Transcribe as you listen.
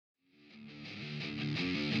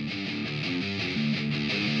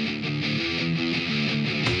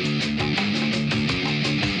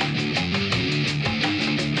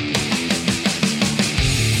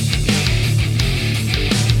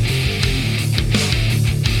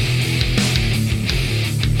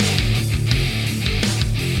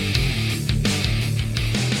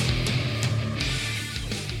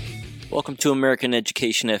Welcome to American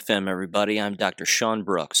Education FM, everybody. I'm Dr. Sean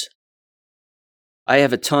Brooks. I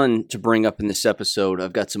have a ton to bring up in this episode.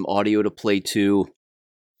 I've got some audio to play too,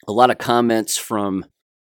 a lot of comments from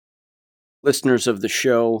listeners of the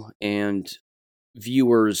show and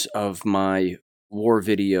viewers of my war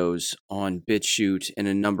videos on BitChute and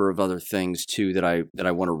a number of other things too that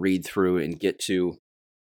I want to read through and get to.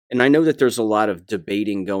 And I know that there's a lot of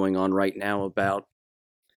debating going on right now about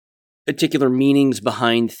particular meanings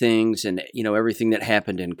behind things and, everything that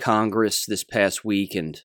happened in Congress this past week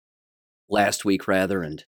and last week rather,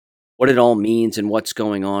 and what it all means and what's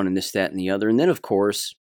going on and this, that, and the other. And then, of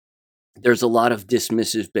course, there's a lot of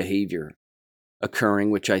dismissive behavior occurring,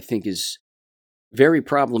 which I think is very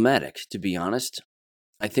problematic, to be honest.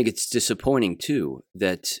 I think it's disappointing, too,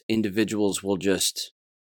 that individuals will just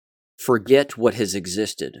forget what has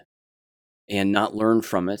existed and not learn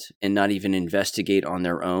from it and not even investigate on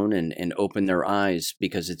their own and open their eyes,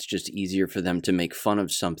 because it's just easier for them to make fun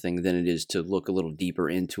of something than it is to look a little deeper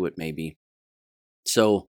into it, maybe.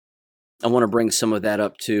 So I want to bring some of that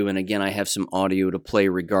up too. And again, I have some audio to play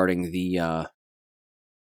regarding the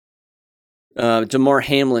Damar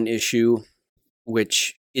Hamlin issue,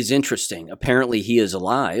 which is interesting. Apparently he is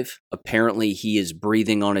alive. Apparently he is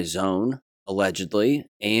breathing on his own, allegedly,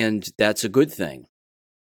 and that's a good thing.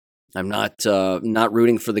 I'm not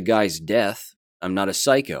rooting for the guy's death. I'm not a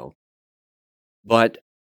psycho. But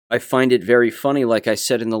I find it very funny, like I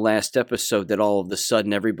said in the last episode, that all of a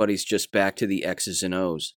sudden everybody's just back to the X's and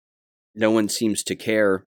O's. No one seems to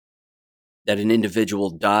care that an individual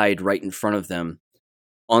died right in front of them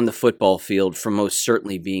on the football field from most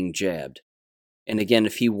certainly being jabbed. And again,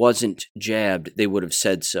 if he wasn't jabbed, they would have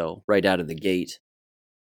said so right out of the gate.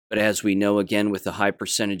 But as we know, again, with the high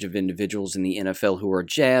percentage of individuals in the NFL who are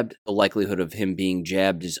jabbed, the likelihood of him being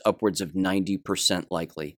jabbed is upwards of 90%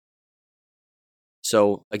 likely.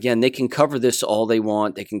 So, again, they can cover this all they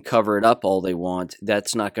want. They can cover it up all they want.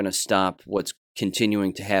 That's not going to stop what's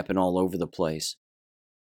continuing to happen all over the place.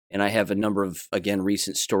 And I have a number of, again,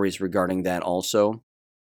 recent stories regarding that also.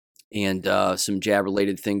 And some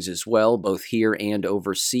jab-related things as well, both here and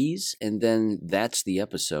overseas. And then that's the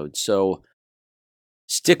episode. So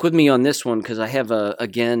stick with me on this one, because I have, a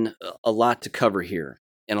lot to cover here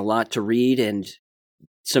and a lot to read and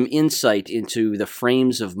some insight into the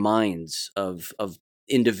frames of minds of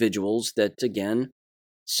individuals that, again,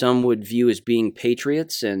 some would view as being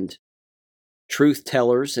patriots and truth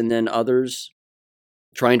tellers, and then others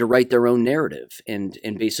trying to write their own narrative and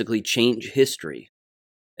basically change history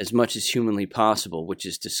as much as humanly possible, which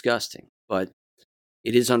is disgusting. But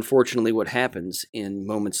it is unfortunately what happens in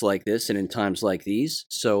moments like this and in times like these,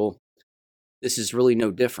 so this is really no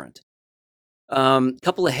different.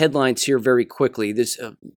 Couple of headlines here very quickly.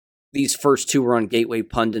 These first two were on Gateway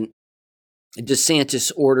Pundit.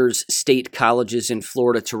 DeSantis orders state colleges in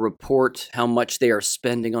Florida to report how much they are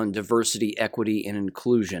spending on diversity, equity, and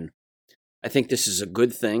inclusion. I think this is a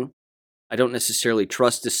good thing. I don't necessarily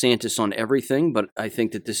trust DeSantis on everything, but I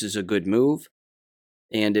think that this is a good move.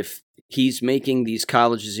 And if he's making these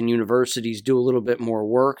colleges and universities do a little bit more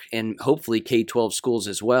work, and hopefully K-12 schools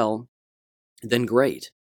as well, then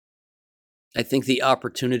great. I think the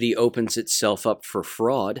opportunity opens itself up for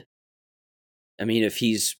fraud. I mean, if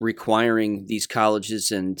he's requiring these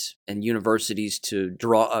colleges and universities to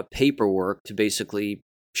draw up paperwork to basically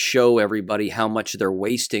show everybody how much they're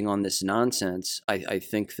wasting on this nonsense, I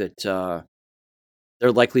think that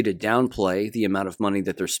they're likely to downplay the amount of money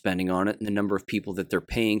that they're spending on it and the number of people that they're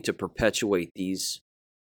paying to perpetuate these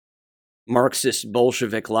Marxist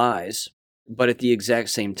Bolshevik lies. But at the exact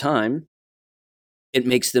same time, it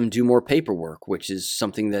makes them do more paperwork, which is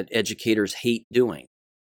something that educators hate doing.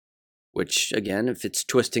 Which, again, if it's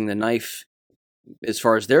twisting the knife as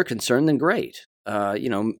far as they're concerned, then great.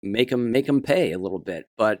 Make them pay a little bit.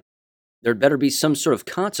 But there better be some sort of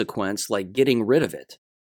consequence, like getting rid of it.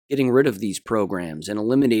 Getting rid of these programs and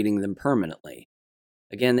eliminating them permanently.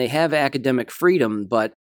 Again, they have academic freedom,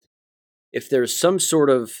 but if there's some sort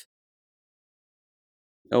of,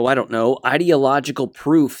 ideological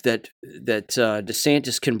proof that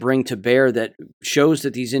DeSantis can bring to bear that shows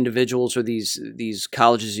that these individuals or these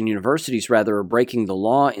colleges and universities, rather, are breaking the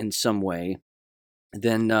law in some way,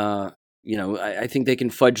 then, I think they can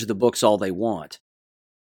fudge the books all they want.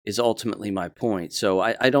 Is ultimately my point. So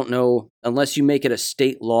I don't know, unless you make it a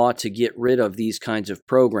state law to get rid of these kinds of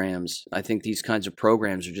programs, I think these kinds of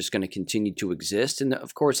programs are just going to continue to exist. And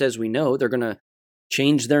of course, as we know, they're going to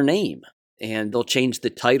change their name, and they'll change the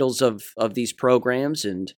titles of these programs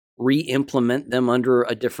and re-implement them under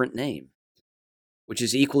a different name, which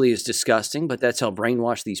is equally as disgusting, but that's how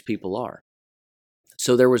brainwashed these people are.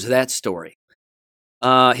 So there was that story.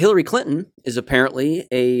 Hillary Clinton is apparently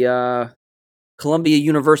a Columbia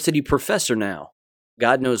University professor now.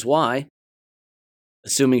 God knows why.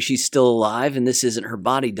 Assuming she's still alive and this isn't her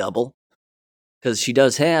body double. Because she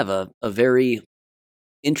does have a very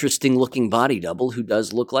interesting looking body double who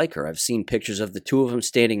does look like her. I've seen pictures of the two of them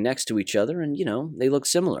standing next to each other, and, they look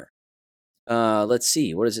similar. Let's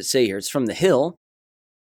see. What does it say here? It's from The Hill.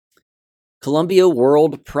 Columbia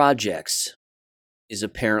World Projects is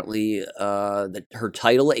apparently her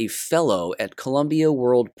title, a fellow at Columbia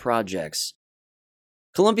World Projects.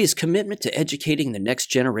 Columbia's commitment to educating the next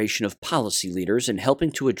generation of policy leaders and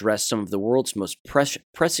helping to address some of the world's most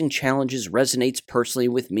pressing challenges resonates personally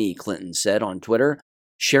with me, Clinton said on Twitter,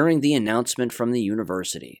 sharing the announcement from the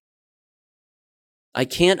university. I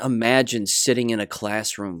can't imagine sitting in a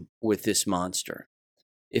classroom with this monster,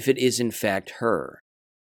 if it is in fact her.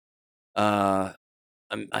 I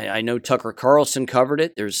know Tucker Carlson covered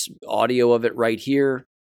it. There's audio of it right here.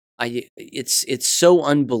 It's so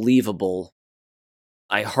unbelievable.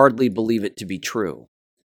 I hardly believe it to be true.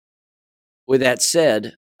 With that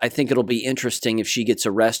said, I think it'll be interesting if she gets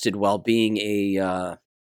arrested while being a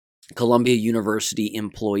Columbia University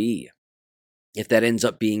employee. If that ends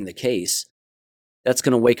up being the case, that's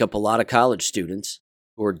going to wake up a lot of college students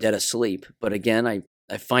who are dead asleep. But again, I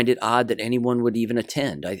find it odd that anyone would even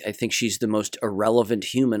attend. I think she's the most irrelevant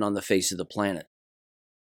human on the face of the planet.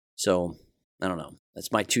 So, I don't know.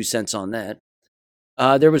 That's my 2 cents on that.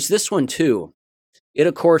 There was this one too.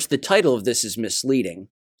 Of course, the title of this is misleading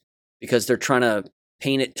because they're trying to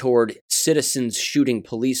paint it toward citizens shooting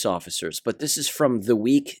police officers. But this is from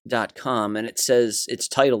theweek.com, and it says, it's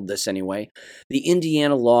titled this anyway, the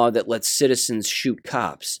Indiana law that lets citizens shoot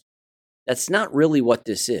cops. That's not really what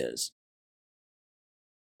this is.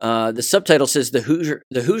 The subtitle says the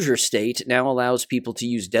Hoosier state now allows people to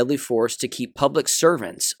use deadly force to keep public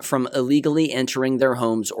servants from illegally entering their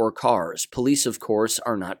homes or cars. Police, of course,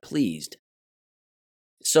 are not pleased.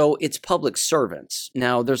 So it's public servants.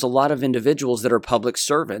 Now, there's a lot of individuals that are public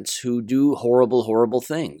servants who do horrible, horrible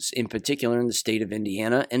things, in particular in the state of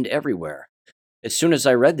Indiana and everywhere. As soon as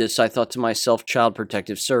I read this, I thought to myself, Child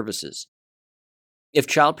Protective Services. If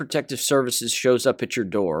Child Protective Services shows up at your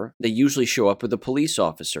door, they usually show up with a police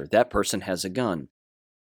officer. That person has a gun.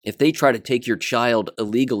 If they try to take your child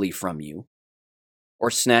illegally from you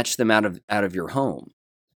or snatch them out of your home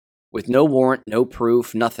with no warrant, no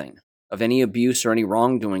proof, nothing of any abuse or any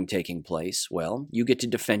wrongdoing taking place, well, you get to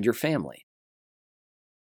defend your family.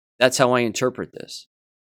 That's how I interpret this.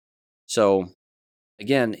 So,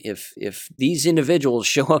 again, if these individuals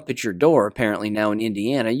show up at your door, apparently now in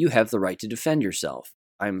Indiana, you have the right to defend yourself.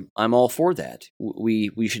 I'm all for that.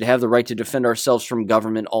 We should have the right to defend ourselves from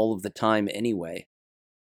government all of the time anyway.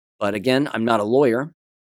 But again, I'm not a lawyer.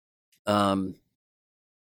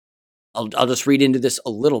 I'll just read into this a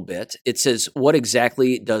little bit. It says, what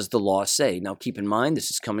exactly does the law say? Now, keep in mind,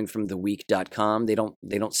 this is coming from theweek.com. They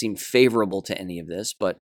don't seem favorable to any of this,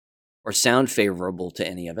 or sound favorable to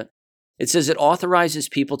any of it. It says it authorizes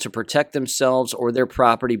people to protect themselves or their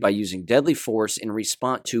property by using deadly force in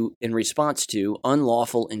response to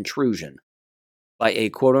unlawful intrusion by a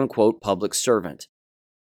quote-unquote public servant.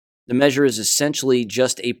 The measure is essentially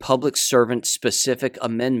just a public servant-specific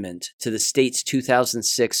amendment to the state's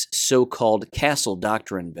 2006 so-called Castle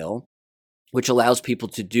Doctrine bill, which allows people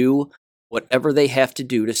to do whatever they have to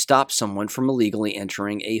do to stop someone from illegally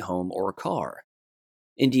entering a home or car.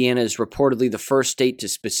 Indiana is reportedly the first state to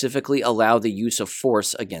specifically allow the use of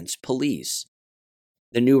force against police.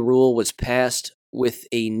 The new rule was passed with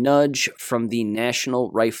a nudge from the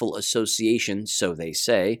National Rifle Association, so they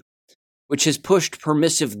say, which has pushed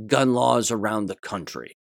permissive gun laws around the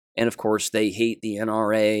country. And of course, they hate the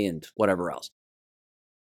NRA and whatever else.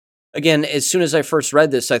 Again, as soon as I first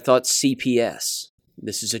read this, I thought CPS.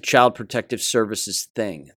 This is a Child Protective Services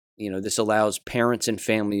thing. This allows parents and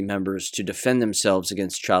family members to defend themselves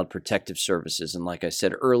against Child Protective Services. And like I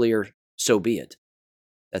said earlier, so be it.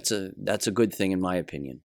 That's a good thing in my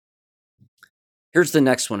opinion. Here's the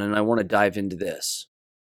next one, and I want to dive into this.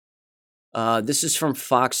 This is from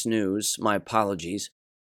Fox News. My apologies.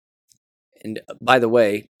 And by the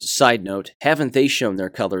way, side note, haven't they shown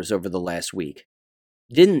their colors over the last week?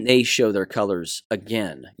 Didn't they show their colors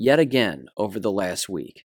yet again, over the last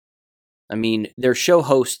week? I mean, their show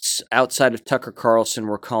hosts outside of Tucker Carlson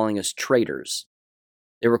were calling us traitors.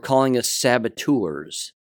 They were calling us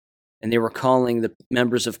saboteurs. And they were calling the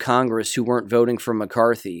members of Congress who weren't voting for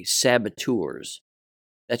McCarthy saboteurs.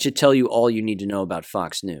 That should tell you all you need to know about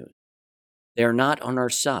Fox News. They are not on our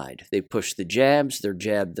side. They push the jabs. They're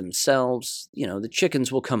jabbed themselves. The chickens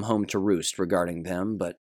will come home to roost regarding them,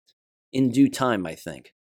 but in due time, I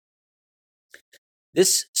think.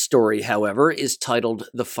 This story, however, is titled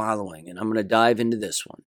the following, and I'm going to dive into this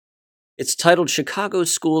one. It's titled Chicago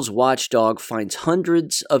Schools Watchdog Finds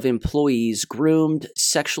Hundreds of Employees Groomed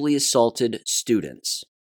Sexually Assaulted Students.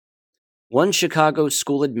 One Chicago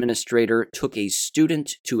school administrator took a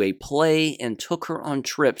student to a play and took her on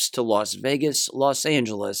trips to Las Vegas, Los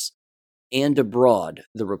Angeles, and abroad,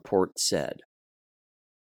 the report said.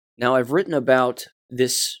 Now, I've written about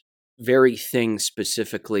this very thing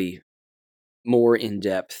specifically more in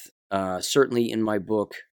depth, certainly in my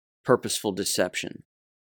book, Purposeful Deception,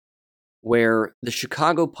 where the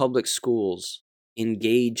Chicago Public Schools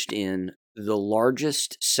engaged in the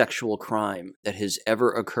largest sexual crime that has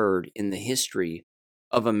ever occurred in the history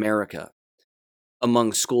of America,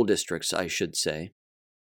 among school districts, I should say,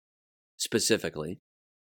 specifically.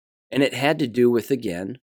 And it had to do with,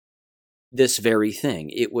 again, this very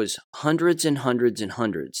thing. It was hundreds and hundreds and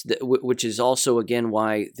hundreds, which is also, again,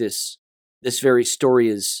 why this very story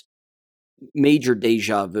is major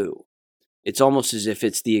deja vu. It's almost as if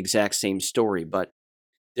it's the exact same story, but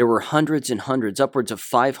there were hundreds and hundreds, upwards of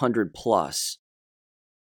 500 plus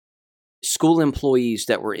school employees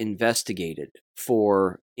that were investigated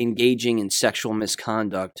for engaging in sexual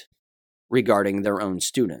misconduct regarding their own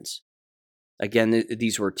students. Again,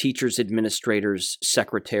 these were teachers, administrators,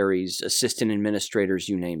 secretaries, assistant administrators,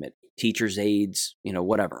 you name it, teachers' aides,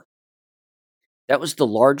 whatever. That was the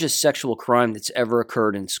largest sexual crime that's ever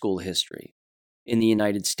occurred in school history in the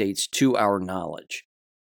United States, to our knowledge.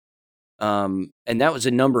 And that was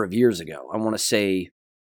a number of years ago. I want to say,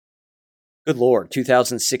 good Lord,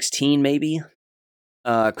 2016 maybe?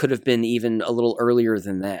 Could have been even a little earlier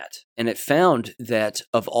than that. And it found that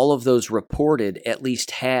of all of those reported, at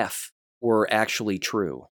least half were actually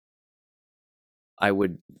true. I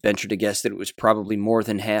would venture to guess that it was probably more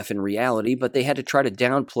than half in reality, but they had to try to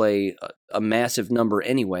downplay a massive number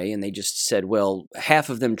anyway, and they just said, well, half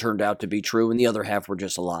of them turned out to be true and the other half were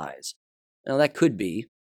just lies. Now, that could be.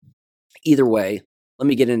 Either way, let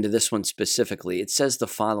me get into this one specifically. It says the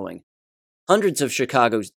following. Hundreds of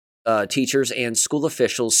Chicago's teachers and school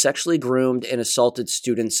officials sexually groomed and assaulted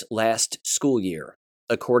students last school year,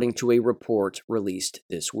 according to a report released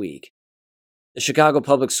this week. The Chicago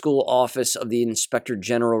Public School Office of the Inspector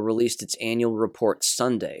General released its annual report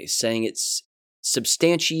Sunday, saying it's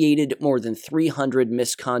substantiated more than 300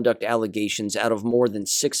 misconduct allegations out of more than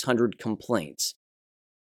 600 complaints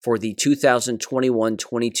for the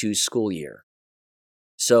 2021-22 school year.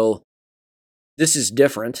 So, this is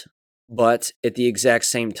different, but at the exact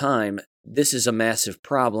same time, this is a massive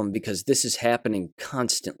problem because this is happening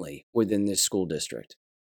constantly within this school district.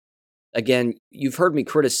 Again, you've heard me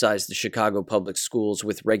criticize the Chicago Public Schools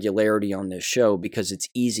with regularity on this show because it's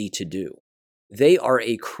easy to do. They are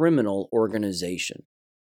a criminal organization.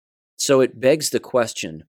 So it begs the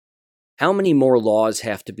question, how many more laws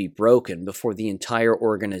have to be broken before the entire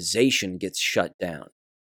organization gets shut down?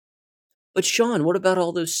 But Sean, what about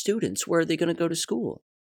all those students? Where are they going to go to school?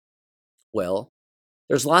 Well,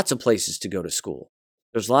 there's lots of places to go to school.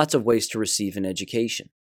 There's lots of ways to receive an education.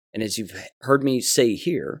 And as you've heard me say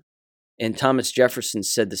here, and Thomas Jefferson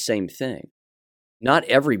said the same thing, not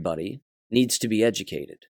everybody needs to be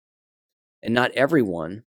educated. And not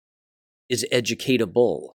everyone is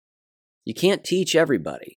educatable. You can't teach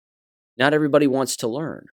everybody. Not everybody wants to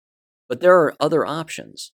learn. But there are other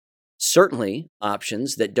options. Certainly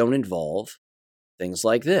options that don't involve things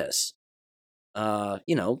like this.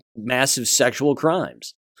 Massive sexual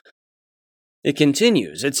crimes. It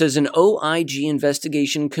continues. It says, an OIG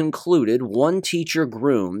investigation concluded one teacher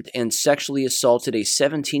groomed and sexually assaulted a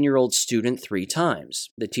 17-year-old student 3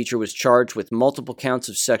 times. The teacher was charged with multiple counts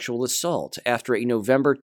of sexual assault. After a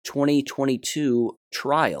November 2022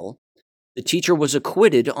 trial, the teacher was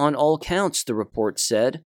acquitted on all counts, the report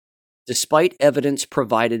said, despite evidence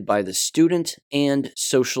provided by the student and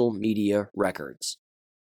social media records.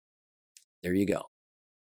 There you go.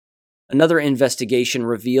 Another investigation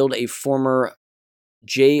revealed a former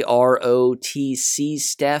JROTC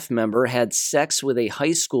staff member had sex with a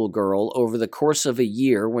high school girl over the course of a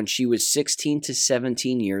year when she was 16 to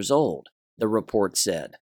 17 years old, the report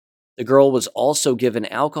said. The girl was also given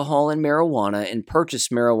alcohol and marijuana and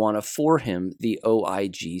purchased marijuana for him, the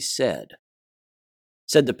OIG said.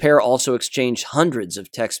 Said the pair also exchanged hundreds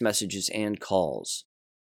of text messages and calls.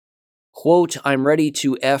 Quote, I'm ready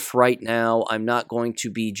to F right now. I'm not going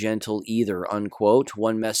to be gentle either, unquote.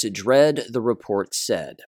 One message read, the report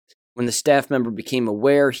said. When the staff member became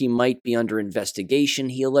aware he might be under investigation,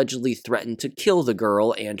 he allegedly threatened to kill the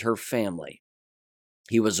girl and her family.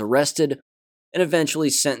 He was arrested and eventually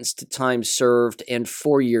sentenced to time served and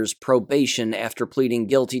 4 years probation after pleading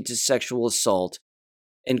guilty to sexual assault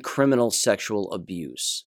and criminal sexual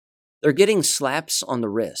abuse. They're getting slaps on the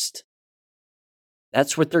wrist.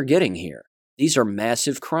 That's what they're getting here. These are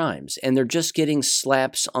massive crimes, and they're just getting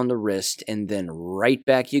slaps on the wrist, and then right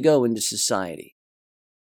back you go into society.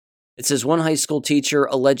 It says one high school teacher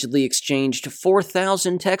allegedly exchanged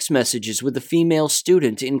 4,000 text messages with a female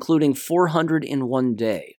student, including 400 in one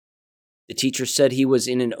day. The teacher said he was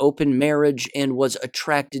in an open marriage and was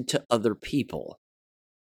attracted to other people.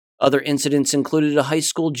 Other incidents included a high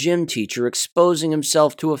school gym teacher exposing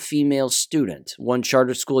himself to a female student. One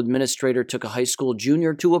charter school administrator took a high school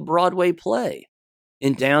junior to a Broadway play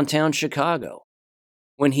in downtown Chicago.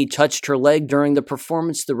 When he touched her leg during the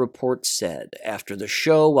performance, the report said, after the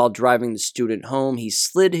show, while driving the student home, he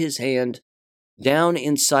slid his hand down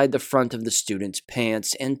inside the front of the student's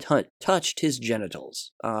pants and touched his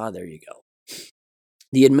genitals. There you go.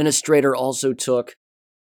 The administrator also took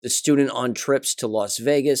the student on trips to Las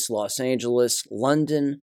Vegas, Los Angeles,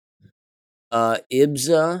 London,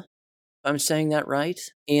 Ibiza, if I'm saying that right,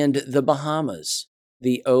 and the Bahamas,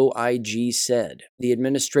 the OIG said. The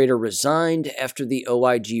administrator resigned after the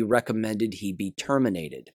OIG recommended he be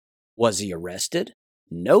terminated. Was he arrested?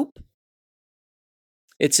 Nope.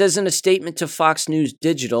 It says in a statement to Fox News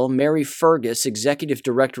Digital, Mary Fergus, executive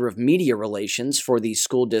director of media relations for the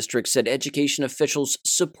school district, said education officials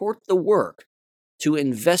support the work to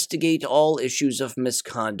investigate all issues of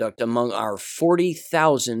misconduct among our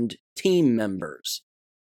 40,000 team members.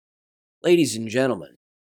 Ladies and gentlemen,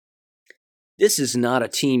 this is not a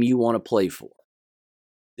team you want to play for.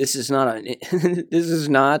 This is not an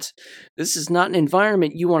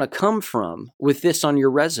environment you want to come from with this on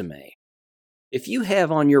your resume. If you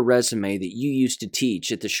have on your resume that you used to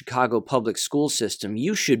teach at the Chicago public school system,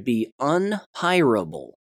 you should be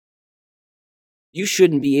unhireable. You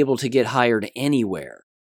shouldn't be able to get hired anywhere,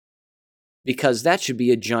 because that should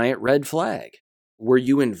be a giant red flag. Were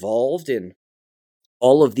you involved in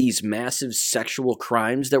all of these massive sexual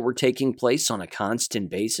crimes that were taking place on a constant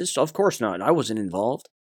basis? Of course not. I wasn't involved.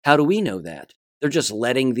 How do we know that? They're just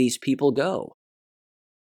letting these people go.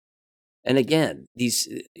 And again, these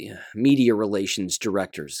media relations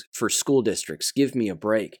directors for school districts, give me a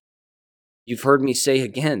break. You've heard me say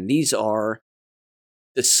again, these are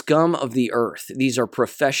the scum of the earth. These are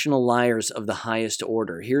professional liars of the highest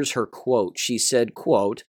order. Here's her quote. She said,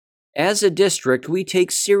 quote, "As a district, we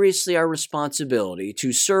take seriously our responsibility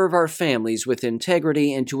to serve our families with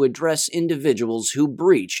integrity and to address individuals who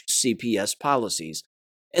breach CPS policies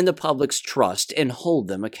and the public's trust and hold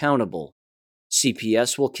them accountable.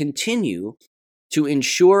 CPS will continue to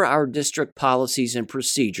ensure our district policies and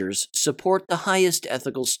procedures support the highest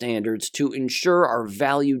ethical standards to ensure our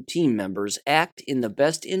valued team members act in the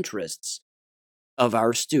best interests of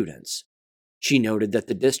our students." She noted that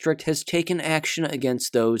the district has taken action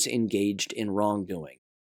against those engaged in wrongdoing.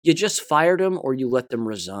 You just fired them or you let them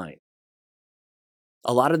resign.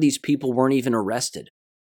 A lot of these people weren't even arrested,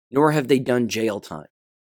 nor have they done jail time.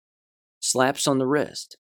 Slaps on the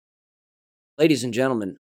wrist. Ladies and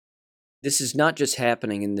gentlemen, this is not just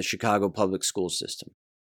happening in the Chicago public school system.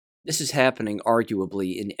 This is happening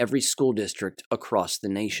arguably in every school district across the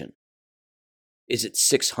nation. Is it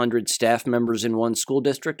 600 staff members in one school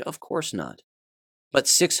district? Of course not. But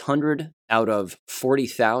 600 out of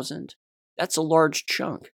 40,000? That's a large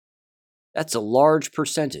chunk. That's a large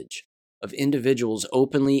percentage of individuals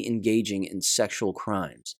openly engaging in sexual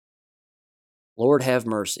crimes. Lord have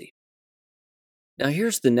mercy. Now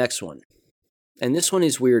here's the next one. And this one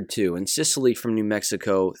is weird too. And Cicely from New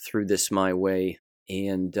Mexico threw this my way.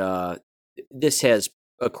 And this has,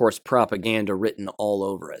 of course, propaganda written all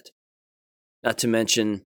over it. Not to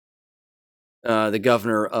mention the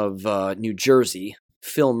governor of New Jersey,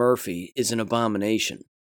 Phil Murphy, is an abomination.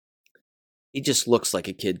 He just looks like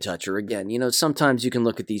a kid toucher. Again, sometimes you can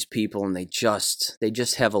look at these people and they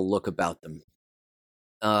just have a look about them.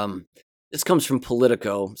 This comes from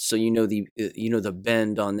Politico, so you know the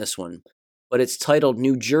bend on this one. But it's titled,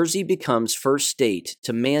 "New Jersey Becomes First State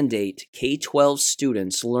to Mandate K-12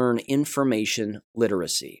 Students Learn Information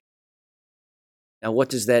Literacy." Now, what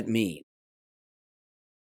does that mean?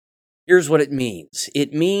 Here's what it means.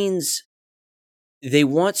 It means they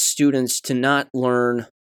want students to not learn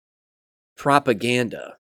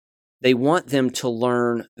propaganda. They want them to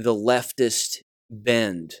learn the leftist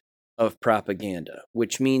bend of propaganda,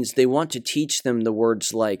 which means they want to teach them the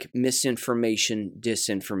words like misinformation,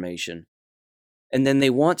 disinformation. And then they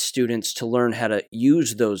want students to learn how to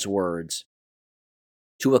use those words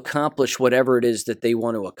to accomplish whatever it is that they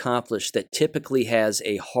want to accomplish that typically has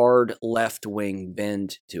a hard left-wing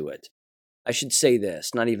bend to it. I should say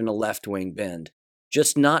this, not even a left-wing bend,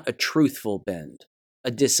 just not a truthful bend.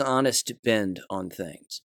 a dishonest bend on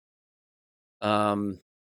things. And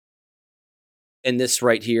this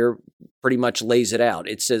right here pretty much lays it out.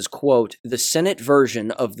 It says, quote, "The Senate version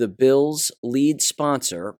of the bill's lead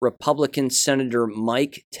sponsor, Republican Senator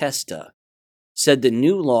Mike Testa, said the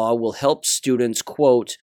new law will help students,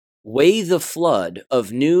 quote, weigh the flood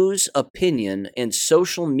of news, opinion, and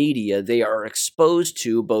social media they are exposed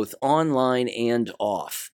to both online and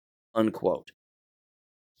off," unquote.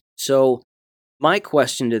 So my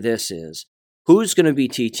question to this is, who's going to be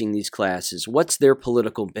teaching these classes? What's their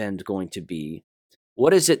political bend going to be?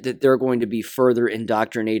 What is it that they're going to be further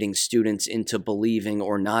indoctrinating students into believing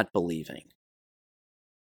or not believing?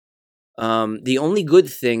 The only good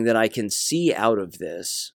thing that I can see out of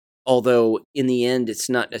this, although in the end it's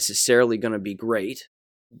not necessarily going to be great,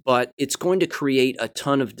 but it's going to create a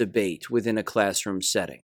ton of debate within a classroom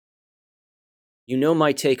setting. You know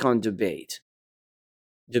my take on debate.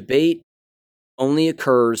 Debate only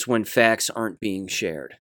occurs when facts aren't being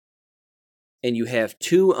shared, and you have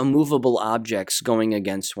two immovable objects going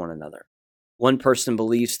against one another. One person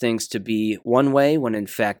believes things to be one way when in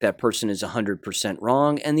fact that person is 100%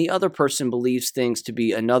 wrong, and the other person believes things to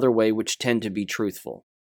be another way which tend to be truthful.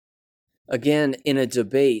 Again, in a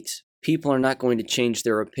debate, people are not going to change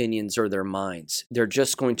their opinions or their minds. They're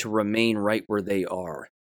just going to remain right where they are.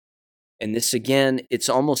 And this, again, it's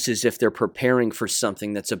almost as if they're preparing for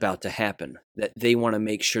something that's about to happen, that they want to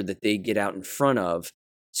make sure that they get out in front of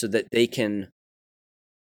so that they can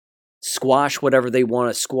squash whatever they want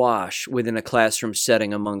to squash within a classroom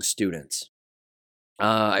setting among students.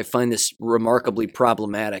 I find this remarkably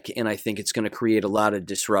problematic, and I think it's going to create a lot of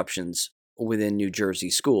disruptions within New Jersey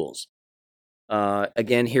schools.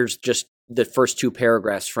 Again, here's just the first two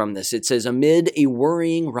paragraphs from this. It says, "Amid a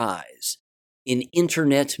worrying rise in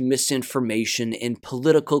internet misinformation and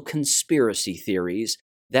political conspiracy theories,"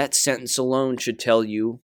 that sentence alone should tell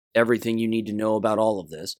you everything you need to know about all of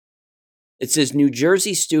this. It says, "New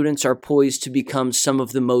Jersey students are poised to become some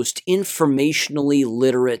of the most informationally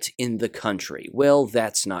literate in the country." Well,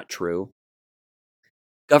 that's not true.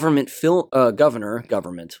 Governor Phil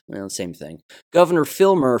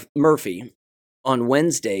Murphy on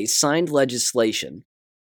Wednesday signed legislation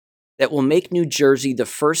that will make New Jersey the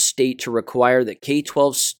first state to require that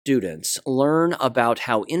K-12 students learn about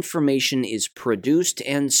how information is produced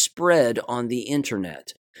and spread on the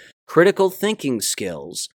internet, critical thinking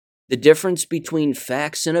skills, the difference between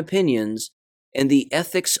facts and opinions, and the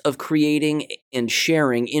ethics of creating and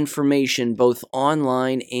sharing information both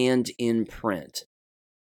online and in print.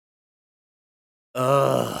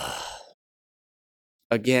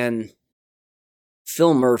 Again,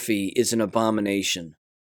 Phil Murphy is an abomination,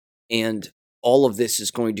 and all of this is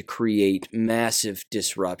going to create massive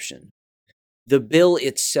disruption. The bill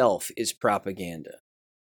itself is propaganda.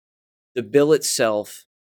 The bill itself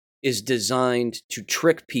is designed to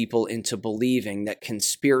trick people into believing that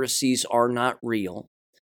conspiracies are not real,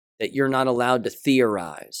 that you're not allowed to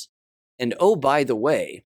theorize. And oh, by the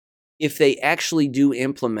way, if they actually do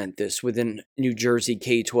implement this within New Jersey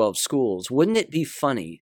K-12 schools, wouldn't it be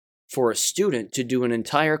funny for a student to do an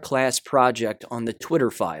entire class project on the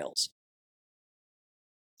Twitter files?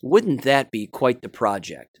 Wouldn't that be quite the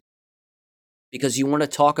project? Because you want to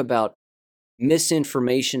talk about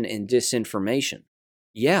misinformation and disinformation.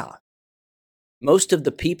 Yeah. Most of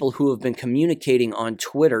the people who have been communicating on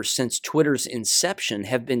Twitter since Twitter's inception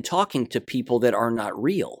have been talking to people that are not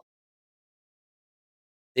real.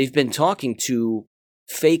 They've been talking to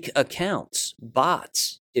fake accounts,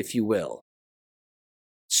 bots, if you will.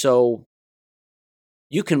 So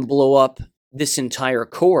you can blow up this entire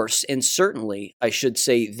course, and certainly, I should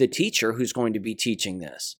say, the teacher who's going to be teaching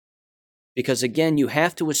this. Because again, you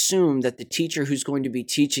have to assume that the teacher who's going to be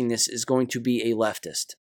teaching this is going to be a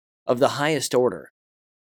leftist of the highest order.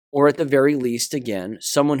 Or at the very least, again,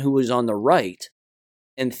 someone who is on the right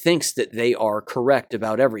and thinks that they are correct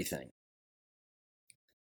about everything.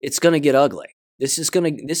 It's going to get ugly. This is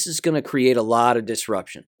going to create a lot of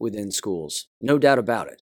disruption within schools, no doubt about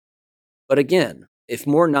it. But again, if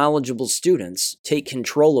more knowledgeable students take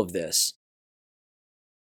control of this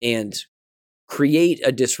and create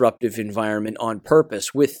a disruptive environment on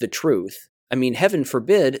purpose with the truth, I mean, heaven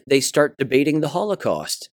forbid they start debating the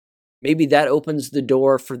Holocaust. Maybe that opens the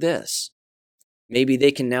door for this. Maybe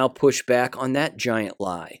they can now push back on that giant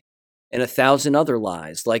lie and 1,000 other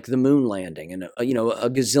lies like the moon landing and, a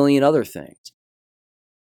gazillion other things.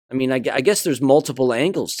 I mean, I guess there's multiple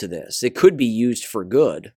angles to this. It could be used for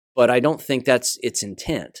good, but I don't think that's its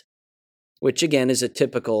intent, which again is a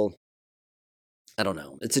typical,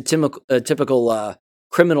 it's a typical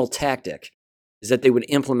criminal tactic is that they would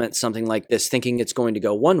implement something like this thinking it's going to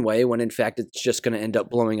go one way when in fact it's just going to end up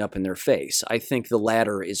blowing up in their face. I think the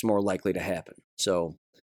latter is more likely to happen. So,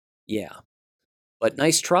 yeah. But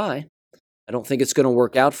nice try. I don't think it's going to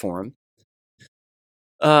work out for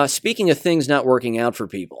him. Speaking of things not working out for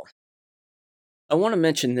people, I want to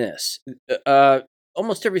mention this.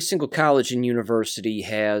 Almost every single college and university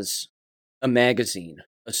has a magazine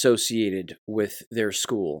associated with their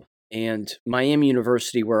school. And Miami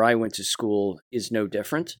University, where I went to school, is no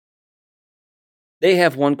different. They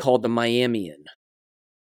have one called the Miamian,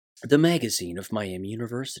 the magazine of Miami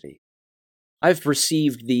University. I've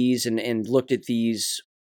received these and looked at these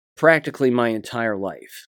practically my entire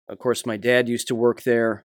life. Of course, my dad used to work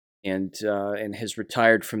there and has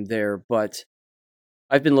retired from there, but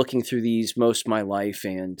I've been looking through these most of my life,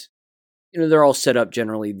 and they're all set up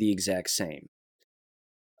generally the exact same.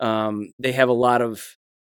 They have a lot of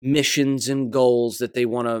missions and goals that they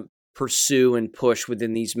want to pursue and push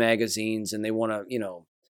within these magazines, and they want to,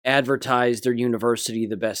 advertise their university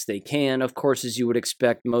the best they can. Of course, as you would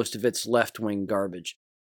expect, most of it's left-wing garbage.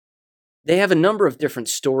 They have a number of different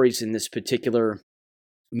stories in this particular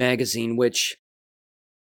magazine, which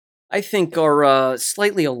I think are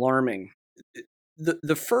slightly alarming.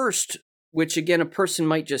 The first, which again a person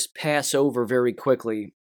might just pass over very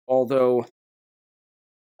quickly, although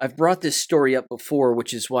I've brought this story up before,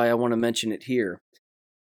 which is why I want to mention it here.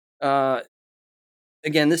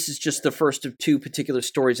 Again, this is just the first of two particular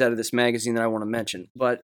stories out of this magazine that I want to mention,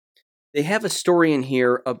 but they have a story in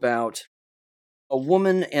here about a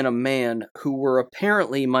woman and a man who were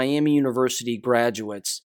apparently Miami University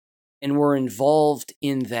graduates and were involved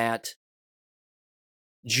in that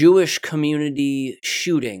Jewish community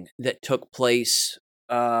shooting that took place,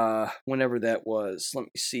 whenever that was. Let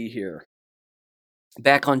me see here.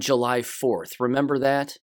 Back on July 4th. Remember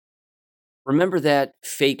that? Remember that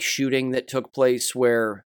fake shooting that took place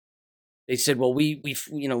where they said, well, we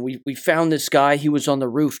found this guy, he was on the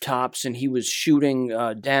rooftops and he was shooting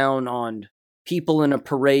down on people in a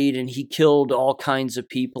parade and he killed all kinds of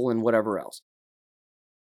people and whatever else.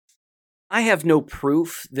 I have no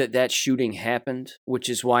proof that that shooting happened, which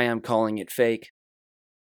is why I'm calling it fake.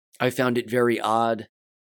 I found it very odd,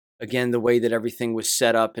 again, the way that everything was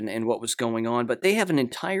set up and what was going on. But they have an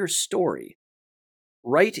entire story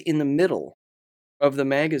right in the middle of the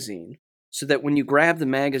magazine, so that when you grab the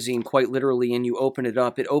magazine quite literally and you open it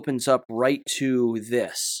opens up right to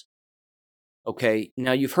this. Okay,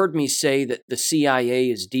 now you've heard me say that the CIA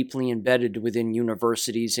is deeply embedded within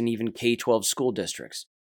universities and even K-12 school districts,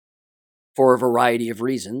 for a variety of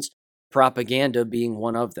reasons, propaganda being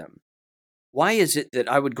one of them. Why is it that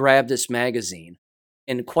I would grab this magazine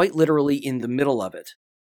and quite literally in the middle of it,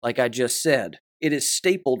 like I just said, it is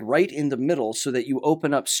stapled right in the middle so that you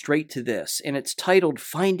open up straight to this, and it's titled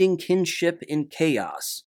Finding Kinship in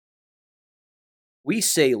Chaos. We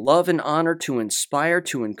say love and honor to inspire,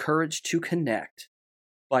 to encourage, to connect,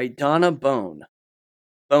 by Donna Bowen,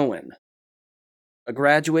 a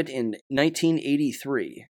graduate in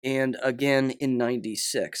 1983 and again in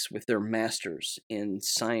 96 with their master's in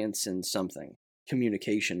science and something,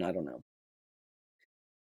 communication, I don't know.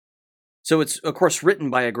 So it's, of course,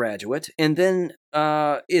 written by a graduate, and then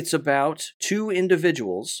it's about two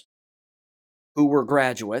individuals who were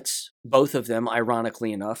graduates, both of them,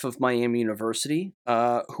 ironically enough, of Miami University,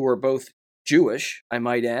 who are both Jewish, I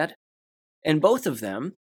might add, and both of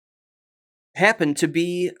them happened to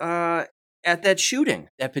be at that shooting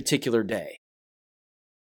that particular day.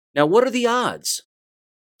 Now, what are the odds?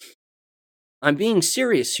 I'm being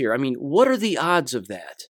serious here. I mean, what are the odds of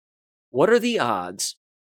that? What are the odds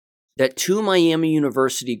that two Miami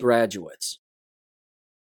University graduates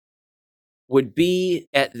would be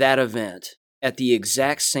at that event at the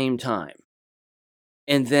exact same time?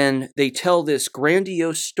 And then they tell this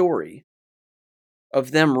grandiose story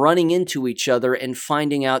of them running into each other and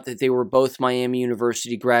finding out that they were both Miami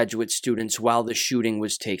University graduate students while the shooting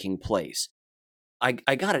was taking place.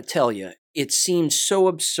 I gotta tell you, it seems so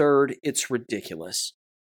absurd, it's ridiculous.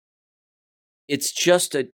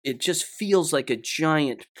 It just feels like a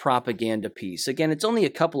giant propaganda piece. Again, it's only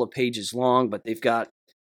a couple of pages long, but they've got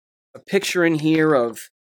a picture in here of,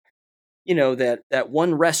 that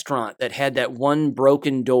one restaurant that had that one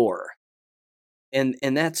broken door. And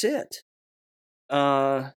that's it.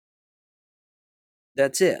 That's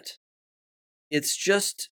it. It's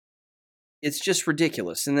just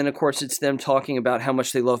ridiculous. And then, of course, it's them talking about how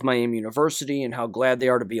much they love Miami University and how glad they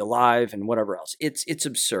are to be alive and whatever else. It's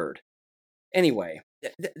absurd. Anyway,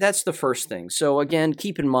 that's the first thing. So again,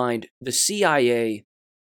 keep in mind, the CIA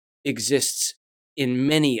exists in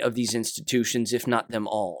many of these institutions, if not them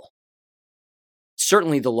all.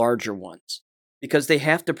 Certainly the larger ones. because they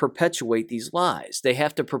have to perpetuate these lies. They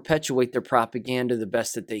have to perpetuate their propaganda the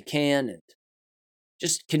best that they can and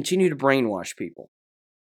just continue to brainwash people.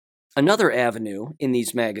 Another avenue in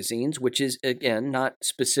these magazines, which is, again, not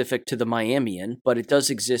specific to the Miamian, but it does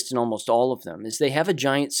exist in almost all of them, is they have a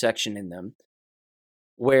giant section in them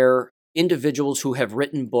where individuals who have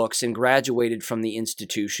written books and graduated from the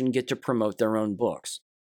institution get to promote their own books.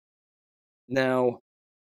 Now,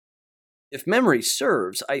 if memory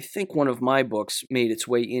serves, I think one of my books made its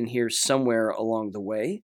way in here somewhere along the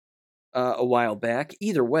way, a while back.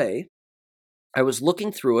 Either way, I was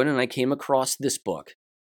looking through it and I came across this book.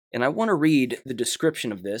 And I want to read the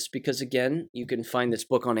description of this because, again, you can find this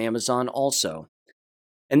book on Amazon also.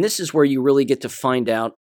 And this is where you really get to find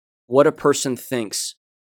out what a person thinks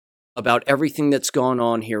about everything that's gone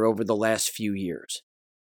on here over the last few years.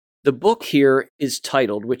 The book here is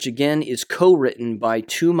titled, which again is co-written by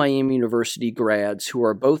two Miami University grads who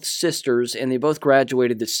are both sisters, and they both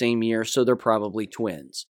graduated the same year, so they're probably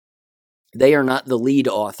twins. They are not the lead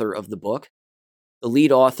author of the book. The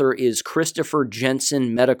lead author is Christopher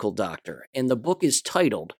Jensen, medical doctor, and the book is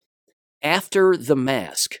titled After the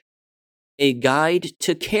Mask, A Guide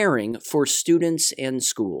to Caring for Students and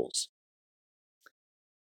Schools.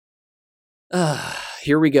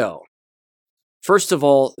 Here we go. First of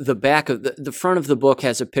all, the front of the book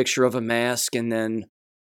has a picture of a mask and then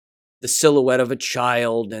the silhouette of a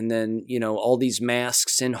child and then, all these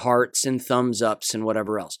masks and hearts and thumbs ups and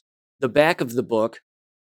whatever else. The back of the book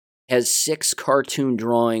has 6 cartoon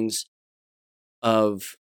drawings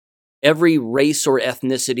of every race or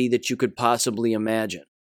ethnicity that you could possibly imagine,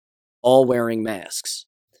 all wearing masks.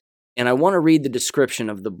 And I want to read the description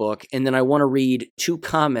of the book, and then I want to read 2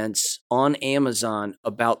 comments on Amazon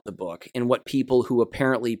about the book and what people who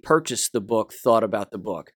apparently purchased the book thought about the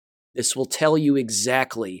book. This will tell you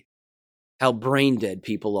exactly how brain dead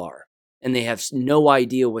people are, and they have no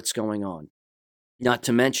idea what's going on. Not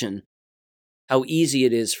to mention how easy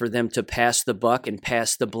it is for them to pass the buck and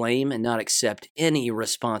pass the blame and not accept any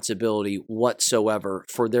responsibility whatsoever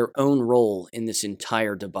for their own role in this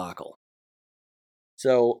entire debacle.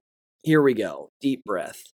 So, here we go. Deep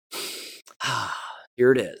breath.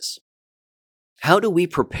 Here it is. How do we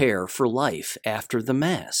prepare for life after the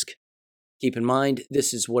mask? Keep in mind,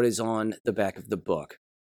 this is what is on the back of the book.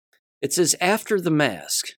 It says, After the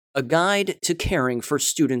Mask, a guide to caring for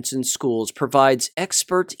students in schools provides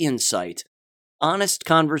expert insight, honest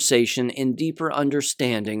conversation, and deeper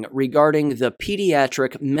understanding regarding the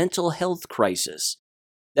pediatric mental health crisis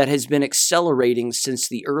that has been accelerating since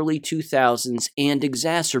the early 2000s and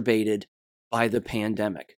exacerbated by the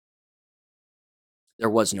pandemic. There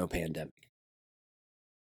was no pandemic.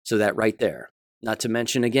 So that right there. Not to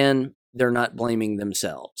mention, again, they're not blaming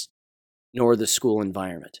themselves, nor the school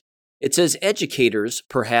environment. It says educators,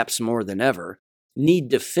 perhaps more than ever, need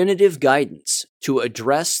definitive guidance to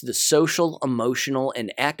address the social, emotional,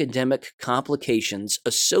 and academic complications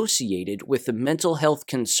associated with the mental health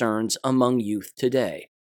concerns among youth today.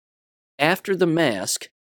 After the Mask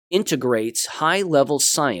integrates high-level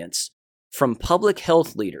science from public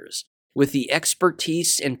health leaders with the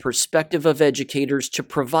expertise and perspective of educators to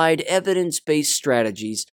provide evidence-based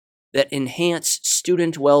strategies that enhance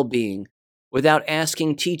student well-being without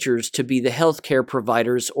asking teachers to be the healthcare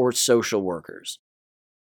providers or social workers.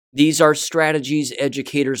 These are strategies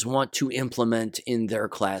educators want to implement in their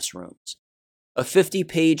classrooms. A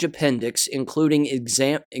 50-page appendix including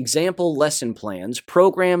example lesson plans,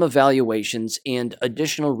 program evaluations, and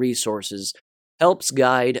additional resources helps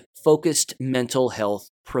guide focused mental health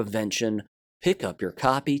prevention. Pick up your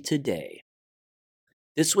copy today.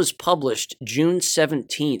 This was published June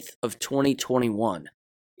 17th of 2021.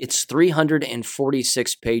 It's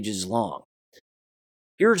 346 pages long.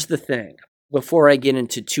 Here's the thing, before I get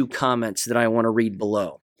into 2 comments that I want to read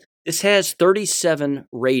below. This has 37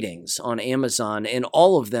 ratings on Amazon, and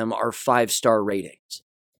all of them are 5-star ratings.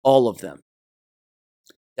 All of them.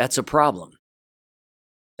 That's a problem.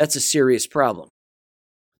 That's a serious problem.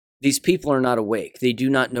 These people are not awake. They do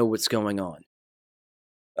not know what's going on.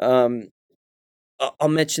 I'll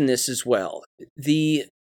mention this as well. The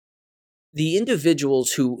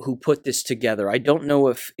individuals who put this together, I don't know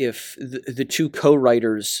if the 2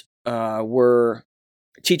 co-writers were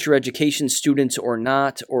teacher education students or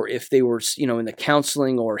not, or if they were, in the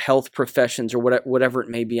counseling or health professions or whatever it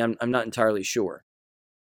may be. I'm not entirely sure.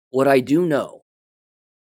 What I do know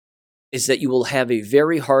is that you will have a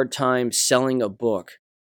very hard time selling a book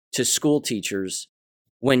to school teachers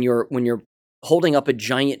when you're holding up a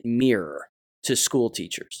giant mirror to school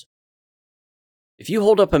teachers. If you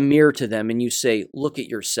hold up a mirror to them and you say, look at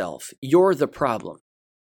yourself, you're the problem.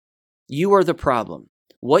 You are the problem.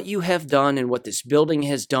 What you have done and what this building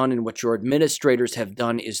has done and what your administrators have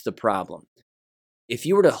done is the problem. If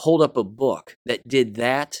you were to hold up a book that did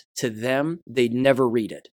that to them, they'd never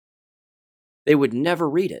read it. They would never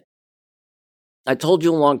read it. I told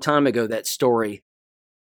you a long time ago that story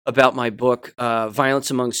about my book,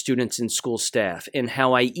 Violence Among Students and School Staff, and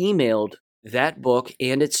how I emailed that book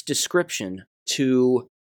and its description to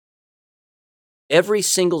every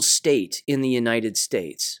single state in the United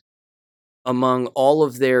States among all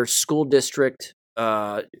of their school district,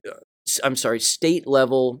 state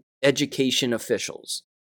level education officials,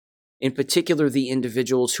 in particular the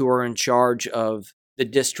individuals who are in charge of the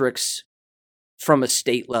districts from a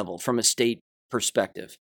state level, from a state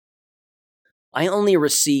perspective. I only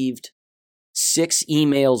received 6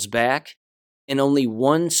 emails back, and only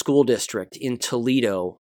one school district in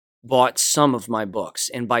Toledo bought some of my books.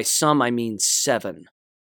 And by some, I mean 7.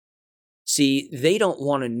 See, they don't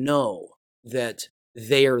want to know that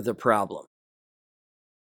they're the problem.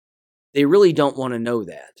 They really don't want to know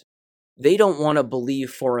that. They don't want to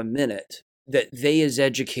believe for a minute that they as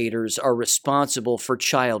educators are responsible for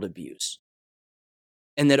child abuse.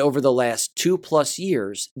 And that over the last 2+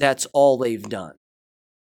 years, that's all they've done.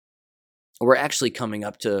 We're actually coming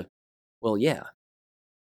up to, well, yeah.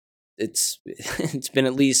 It's been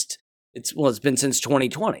at least, it's been since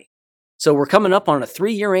 2020. So we're coming up on a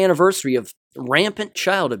 3-year anniversary of rampant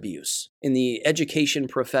child abuse in the education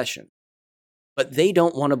profession. But they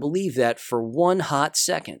don't want to believe that for one hot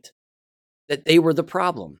second, that they were the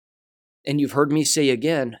problem. And you've heard me say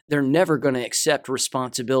again, they're never going to accept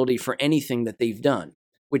responsibility for anything that they've done.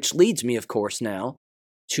 Which leads me, of course, now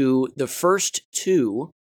to the first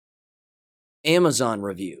 2 Amazon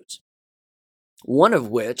reviews. One of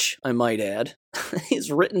which, I might add, is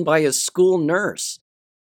written by a school nurse,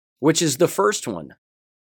 which is the first one.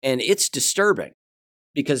 And it's disturbing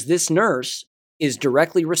because this nurse is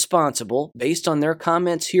directly responsible, based on their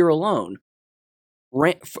comments here alone,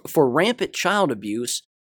 for rampant child abuse,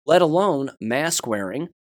 let alone mask wearing,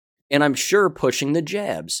 and I'm sure pushing the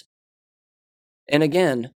jabs. And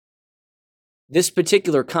again, this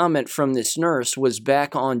particular comment from this nurse was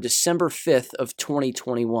back on December 5th of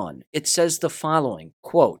 2021. It says the following,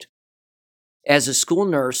 quote, "As a school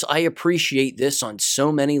nurse, I appreciate this on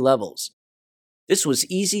so many levels. This was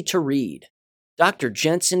easy to read. Dr.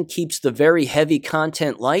 Jensen keeps the very heavy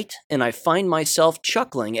content light, and I find myself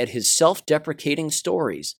chuckling at his self-deprecating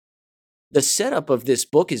stories. The setup of this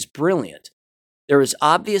book is brilliant. There is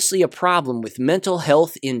obviously a problem with mental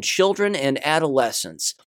health in children and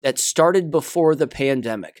adolescents that started before the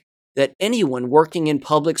pandemic, that anyone working in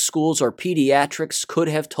public schools or pediatrics could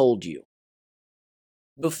have told you."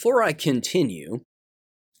 Before I continue,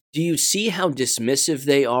 do you see how dismissive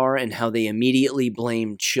they are and how they immediately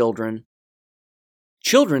blame children?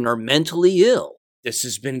 Children are mentally ill. This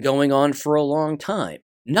has been going on for a long time.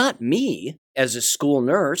 Not me, as a school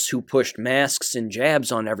nurse who pushed masks and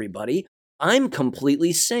jabs on everybody. I'm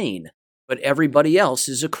completely sane, but everybody else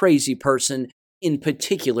is a crazy person, in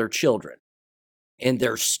particular children. And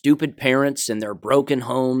their stupid parents and their broken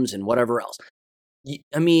homes and whatever else.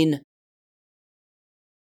 I mean,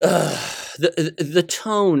 the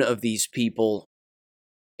tone of these people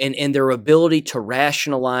and their ability to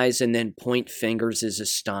rationalize and then point fingers is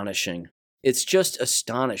astonishing. It's just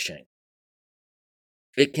astonishing.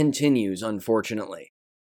 It continues, unfortunately.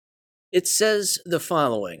 It says the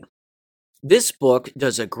following. "This book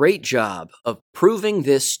does a great job of proving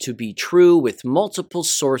this to be true with multiple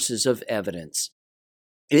sources of evidence.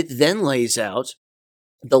 It then lays out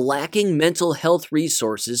the lacking mental health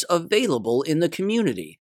resources available in the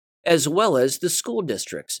community, as well as the school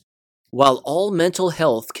districts. While all mental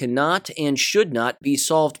health cannot and should not be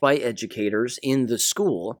solved by educators in the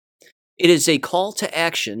school, it is a call to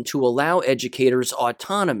action to allow educators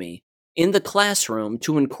autonomy in the classroom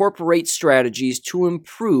to incorporate strategies to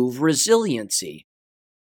improve resiliency."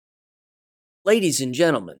 Ladies and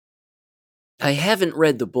gentlemen, I haven't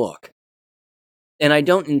read the book, and I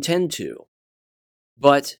don't intend to,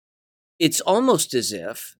 but it's almost as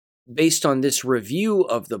if, based on this review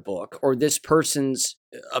of the book or this person's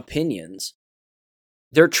opinions,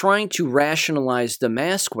 they're trying to rationalize the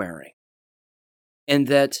mask wearing and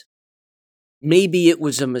that maybe it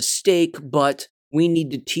was a mistake, but we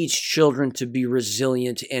need to teach children to be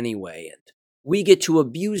resilient anyway. And we get to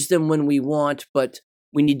abuse them when we want, but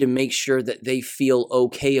we need to make sure that they feel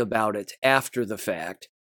okay about it after the fact.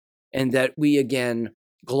 And that we, again,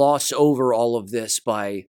 gloss over all of this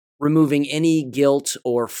by removing any guilt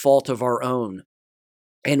or fault of our own.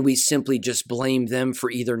 And we simply just blame them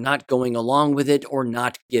for either not going along with it or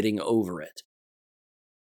not getting over it.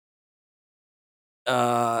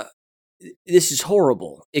 This is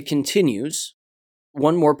horrible. It continues.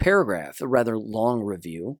 One more paragraph, a rather long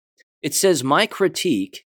review. It says, my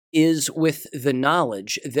critique is with the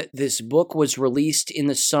knowledge that this book was released in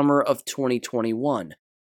the summer of 2021.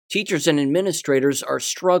 Teachers and administrators are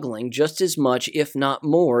struggling just as much, if not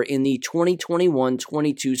more, in the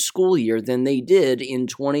 2021-22 school year than they did in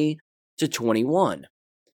 20 to 21.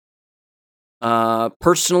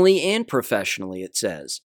 Personally and professionally, it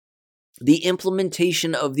says. The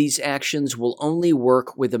implementation of these actions will only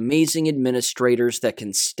work with amazing administrators that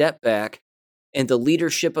can step back and the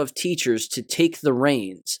leadership of teachers to take the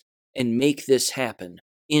reins and make this happen.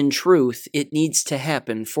 In truth, it needs to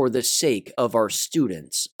happen for the sake of our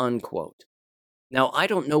students, unquote. Now, I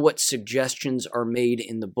don't know what suggestions are made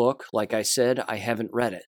in the book. Like I said, I haven't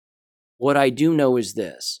read it. What I do know is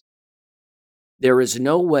this. There is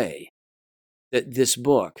no way that this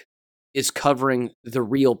book is covering the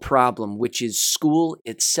real problem, which is school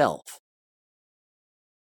itself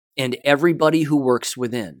and everybody who works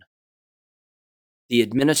within. The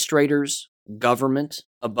administrators, government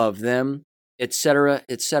above them, etc.,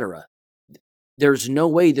 etc. There's no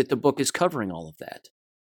way that the book is covering all of that.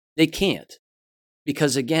 They can't.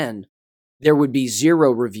 Because again, there would be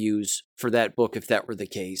 0 reviews for that book if that were the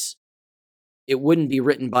case. It wouldn't be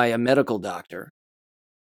written by a medical doctor.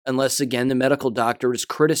 Unless, again, the medical doctor is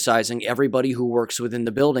criticizing everybody who works within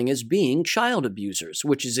the building as being child abusers,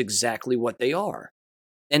 which is exactly what they are,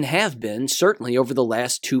 and have been, certainly, over the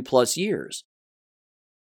last 2+ years.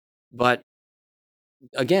 But,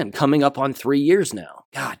 again, coming up on 3 years now.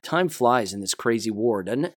 God, time flies in this crazy war,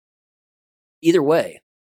 doesn't it? Either way,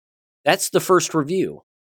 that's the first review.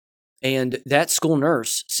 And that school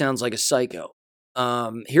nurse sounds like a psycho.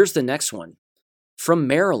 Here's the next one. From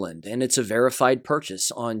Maryland, and it's a verified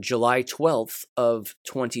purchase. On July 12th of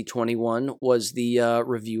 2021 was the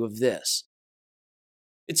review of this.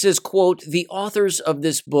 It says, quote, the authors of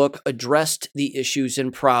this book addressed the issues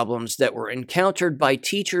and problems that were encountered by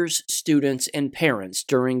teachers, students, and parents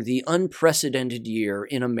during the unprecedented year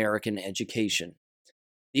in American education.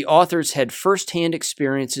 The authors had firsthand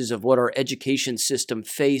experiences of what our education system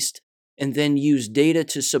faced and then used data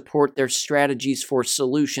to support their strategies for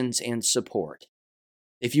solutions and support.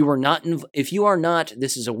 If you are not,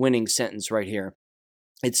 this is a winning sentence right here.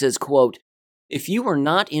 It says, quote, if you are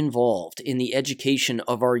not involved in the education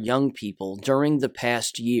of our young people during the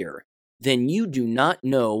past year, then you do not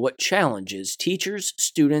know what challenges teachers,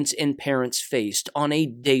 students, and parents faced on a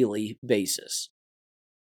daily basis.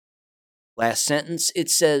 Last sentence,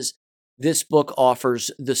 it says, this book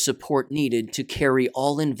offers the support needed to carry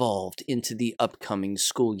all involved into the upcoming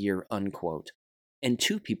school year, unquote. And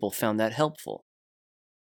 2 people found that helpful.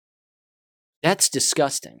 That's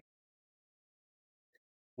disgusting.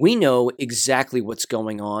 We know exactly what's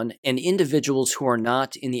going on, and individuals who are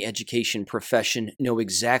not in the education profession know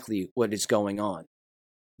exactly what is going on.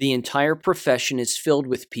 The entire profession is filled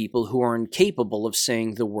with people who are incapable of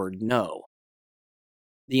saying the word no.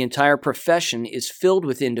 The entire profession is filled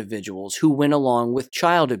with individuals who went along with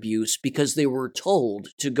child abuse because they were told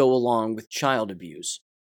to go along with child abuse.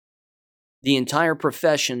 The entire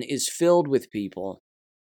profession is filled with people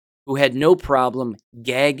who had no problem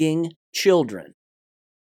gagging children,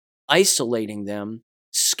 isolating them,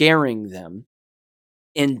 scaring them,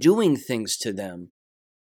 and doing things to them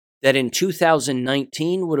that in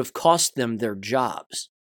 2019 would have cost them their jobs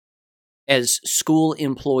as school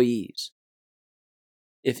employees.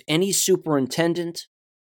 If any superintendent,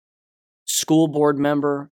 school board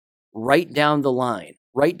member, right down the line,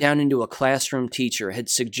 right down into a classroom teacher had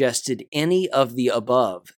suggested any of the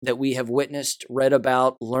above that we have witnessed, read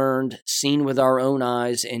about, learned, seen with our own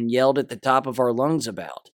eyes, and yelled at the top of our lungs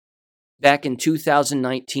about, back in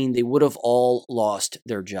 2019, they would have all lost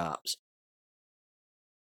their jobs.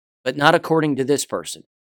 But not according to this person.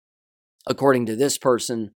 According to this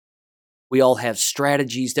person, we all have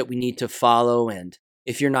strategies that we need to follow, and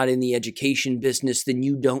if you're not in the education business, then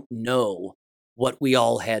you don't know what we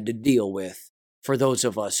all had to deal with for those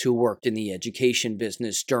of us who worked in the education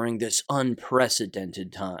business during this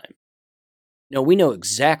unprecedented time. No, we know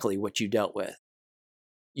exactly what you dealt with.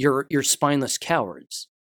 You're spineless cowards.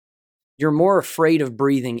 You're more afraid of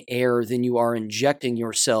breathing air than you are injecting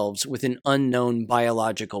yourselves with an unknown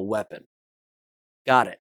biological weapon. Got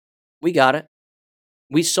it. We got it.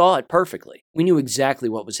 We saw it perfectly. We knew exactly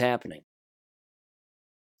what was happening.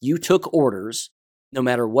 You took orders, no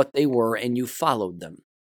matter what they were, and you followed them.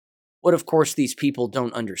 What, of course, these people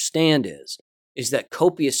don't understand is that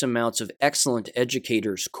copious amounts of excellent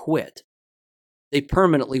educators quit. They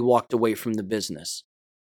permanently walked away from the business.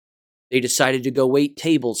 They decided to go wait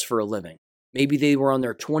tables for a living. Maybe they were on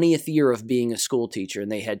their 20th year of being a school teacher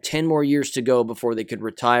and they had 10 more years to go before they could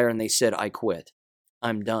retire, and they said, I quit.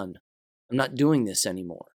 I'm done. I'm not doing this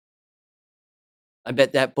anymore. I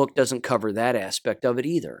bet that book doesn't cover that aspect of it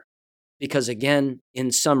either. Because again,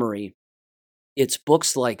 in summary, it's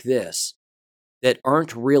books like this that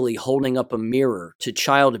aren't really holding up a mirror to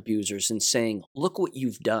child abusers and saying, look what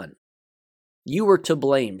you've done. You were to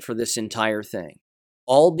blame for this entire thing.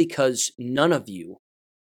 All because none of you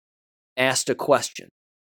asked a question.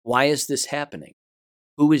 Why is this happening?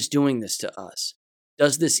 Who is doing this to us?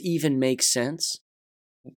 Does this even make sense?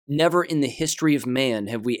 Never in the history of man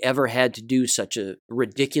have we ever had to do such a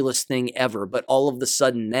ridiculous thing ever, but all of a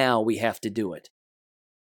sudden now we have to do it.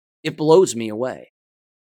 It blows me away.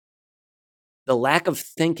 The lack of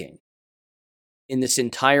thinking in this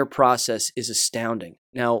entire process is astounding.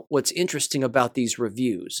 Now, what's interesting about these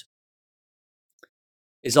reviews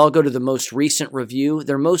is I'll go to the most recent review.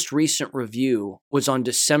 Their most recent review was on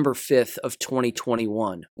December 5th of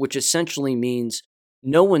 2021, which essentially means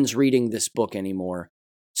no one's reading this book anymore,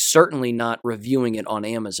 certainly not reviewing it on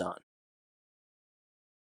Amazon.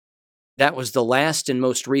 That was the last and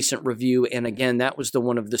most recent review, and again, that was the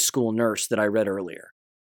one of the school nurse that I read earlier.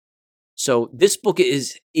 So this book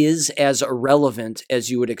is as irrelevant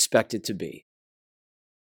as you would expect it to be.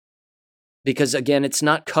 Because again, it's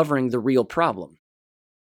not covering the real problem.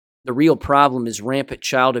 The real problem is rampant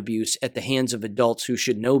child abuse at the hands of adults who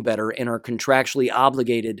should know better and are contractually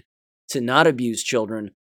obligated to not abuse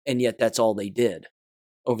children, and yet that's all they did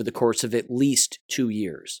over the course of at least 2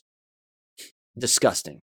 years.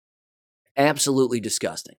 Disgusting. Absolutely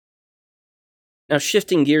disgusting. Now,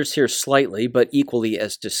 shifting gears here slightly, but equally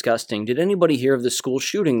as disgusting, did anybody hear of the school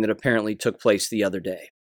shooting that apparently took place the other day?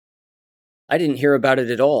 I didn't hear about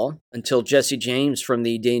it at all until Jesse James from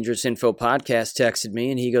the Dangerous Info podcast texted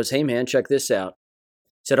me, and he goes, hey man, check this out.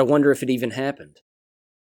 He said, I wonder if it even happened.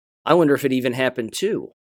 I wonder if it even happened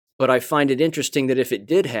too. But I find it interesting that if it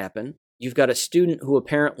did happen, you've got a student who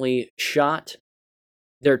apparently shot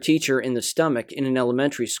their teacher in the stomach in an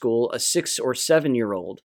elementary school, a 6 or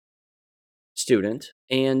 7-year-old student,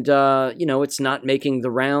 and it's not making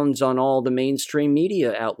the rounds on all the mainstream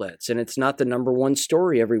media outlets, and it's not the number one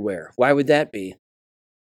story everywhere. Why would that be?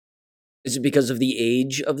 Is it because of the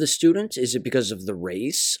age of the student? Is it because of the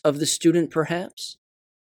race of the student, perhaps?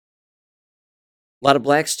 A lot of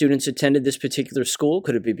black students attended this particular school.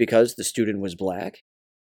 Could it be because the student was black?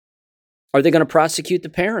 Are they going to prosecute the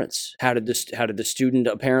parents? How did the student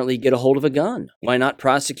apparently get a hold of a gun? Why not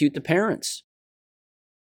prosecute the parents?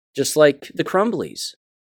 Just like the Crumbleys.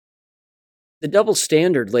 The double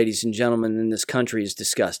standard, ladies and gentlemen, in this country is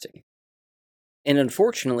disgusting. And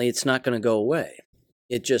unfortunately, it's not going to go away.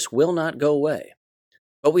 It just will not go away.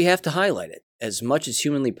 But we have to highlight it as much as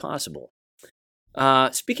humanly possible.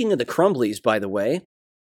 Speaking of the Crumbleys, by the way,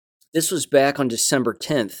 this was back on December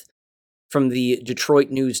 10th from the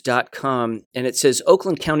DetroitNews.com, and it says,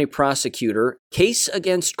 Oakland County prosecutor, case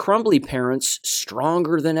against Crumbly parents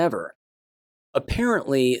stronger than ever.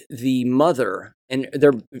 Apparently, the mother, and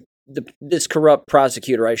this corrupt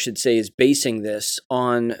prosecutor, I should say, is basing this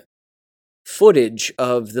on footage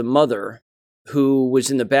of the mother who was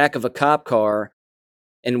in the back of a cop car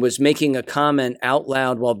and was making a comment out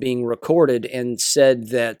loud while being recorded and said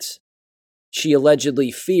that she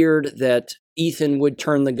allegedly feared that Ethan would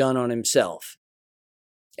turn the gun on himself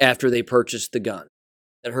after they purchased the gun.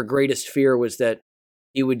 That her greatest fear was that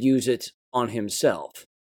he would use it on himself.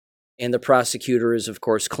 And the prosecutor is, of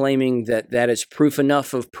course, claiming that that is proof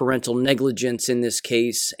enough of parental negligence in this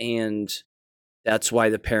case, and that's why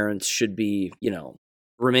the parents should be,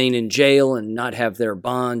 remain in jail and not have their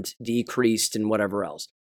bond decreased and whatever else.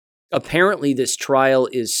 Apparently, this trial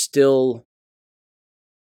is still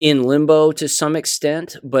in limbo to some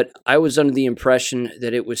extent, but I was under the impression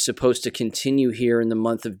that it was supposed to continue here in the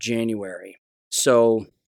month of January. So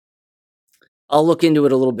I'll look into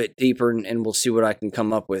it a little bit deeper and we'll see what I can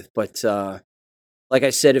come up with. But like I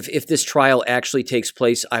said, if this trial actually takes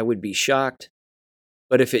place, I would be shocked.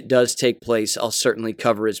 But if it does take place, I'll certainly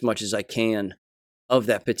cover as much as I can of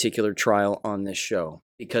that particular trial on this show.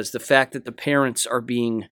 Because the fact that the parents are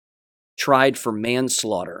being tried for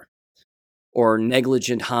manslaughter or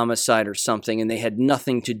negligent homicide or something, and they had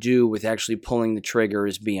nothing to do with actually pulling the trigger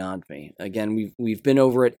is beyond me. Again, we've been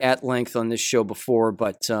over it at length on this show before,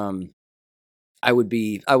 but I would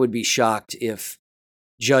be shocked if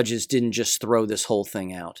judges didn't just throw this whole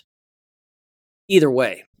thing out. Either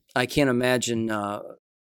way, I can't imagine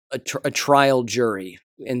a trial jury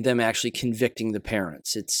and them actually convicting the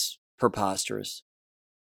parents. It's preposterous.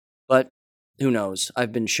 But who knows?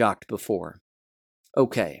 I've been shocked before.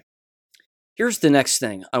 Okay. Here's the next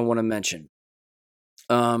thing I want to mention.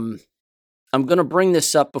 I'm going to bring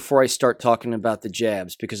this up before I start talking about the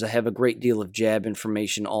jabs, because I have a great deal of jab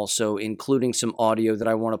information also, including some audio that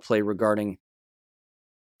I want to play regarding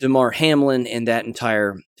Damar Hamlin and that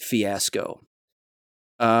entire fiasco.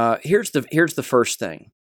 Here's the first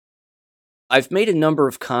thing. I've made a number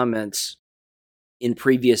of comments in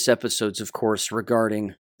previous episodes, of course,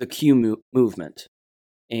 regarding the Q movement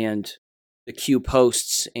and the Q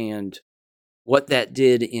posts and what that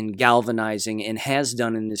did in galvanizing and has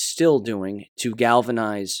done and is still doing to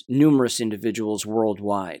galvanize numerous individuals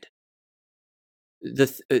worldwide. The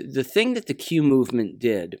thing that the Q movement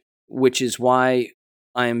did, which is why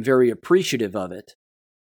I am very appreciative of it,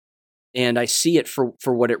 and I see it for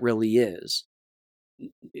what it really is,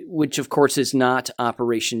 which of course is not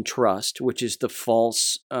Operation Trust, which is the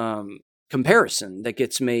false comparison that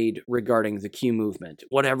gets made regarding the Q movement.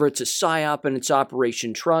 Whatever, it's a psyop and it's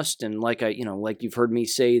Operation Trust, and like you've heard me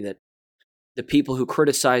say, that the people who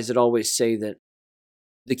criticize it always say that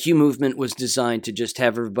the Q movement was designed to just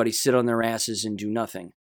have everybody sit on their asses and do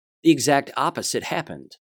nothing. The exact opposite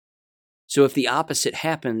happened. So if the opposite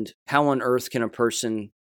happened, how on earth can a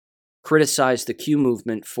person criticize the Q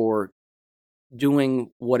movement for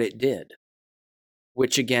doing what it did?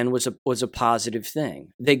 Which again was a positive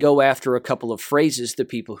thing. They go after a couple of phrases, the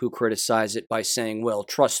people who criticize it, by saying, well,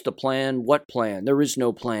 trust the plan. What plan? There is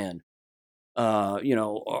no plan.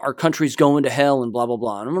 Our country's going to hell and blah, blah,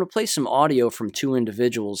 blah. And I'm going to play some audio from two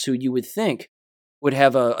individuals who you would think would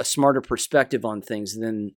have a smarter perspective on things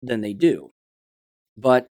than they do.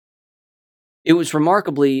 But it was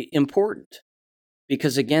remarkably important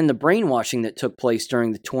because, again, the brainwashing that took place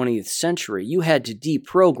during the 20th century, you had to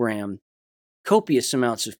deprogram copious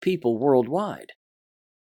amounts of people worldwide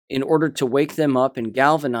in order to wake them up and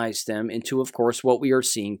galvanize them into, of course, what we are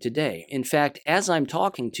seeing today. In fact, as I'm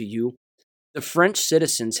talking to you, the French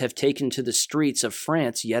citizens have taken to the streets of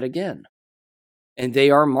France yet again, and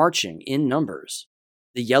they are marching in numbers.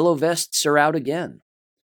 The yellow vests are out again.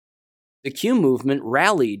 The Q movement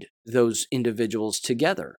rallied those individuals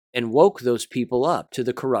together and woke those people up to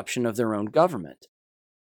the corruption of their own government.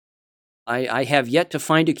 I have yet to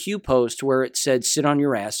find a Q post where it said, sit on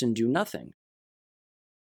your ass and do nothing.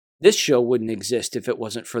 This show wouldn't exist if it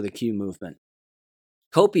wasn't for the Q movement.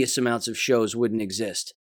 Copious amounts of shows wouldn't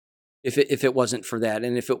exist if it wasn't for that,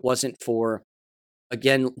 and if it wasn't for,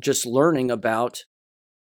 again, just learning about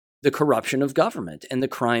the corruption of government and the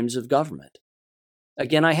crimes of government.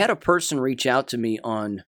 Again, I had a person reach out to me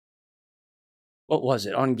on,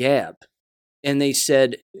 on Gab, and they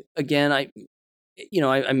said, again, I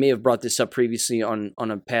may have brought this up previously on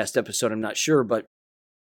a past episode, I'm not sure, but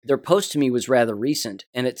their post to me was rather recent,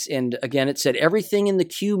 and it said everything in the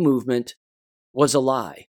Q movement was a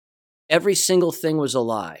lie. Every single thing was a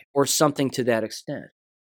lie, or something to that extent.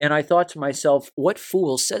 And I thought to myself, what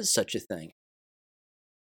fool says such a thing?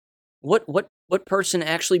 What person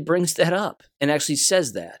actually brings that up and actually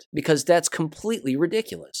says that? Because that's completely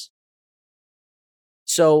ridiculous.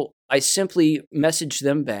 So I simply messaged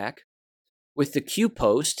them back with the Q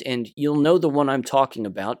post, and you'll know the one I'm talking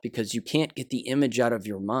about because you can't get the image out of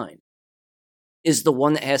your mind, is the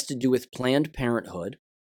one that has to do with Planned Parenthood,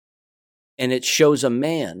 and it shows a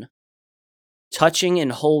man touching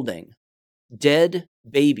and holding dead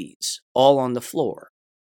babies all on the floor.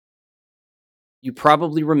 You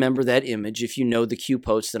probably remember that image if you know the Q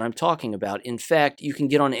post that I'm talking about. In fact, you can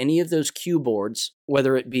get on any of those Q boards,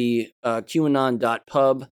 whether it be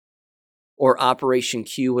QAnon.pub or Operation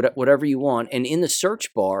Q, whatever you want, and in the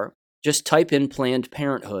search bar, just type in Planned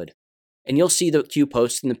Parenthood, and you'll see the Q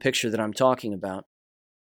post in the picture that I'm talking about.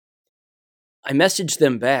 I messaged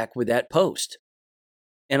them back with that post,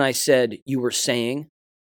 and I said, you were saying,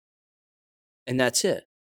 and that's it.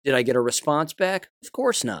 Did I get a response back? Of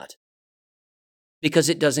course not. Because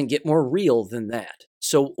it doesn't get more real than that.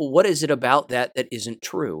 So what is it about that isn't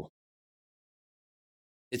true?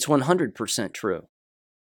 It's 100% true.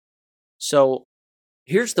 So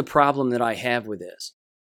here's the problem that I have with this.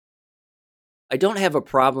 I don't have a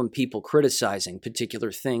problem people criticizing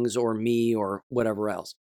particular things or me or whatever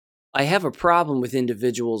else. I have a problem with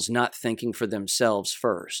individuals not thinking for themselves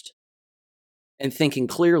first and thinking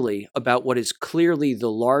clearly about what is clearly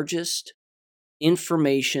the largest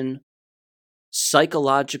information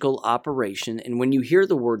psychological operation. And when you hear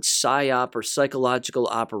the word psyop or psychological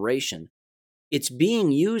operation, it's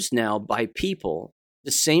being used now by people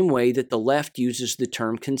the same way that the left uses the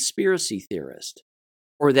term conspiracy theorist,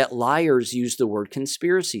 or that liars use the word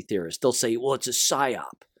conspiracy theorist. They'll say, well, it's a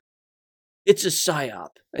psyop. It's a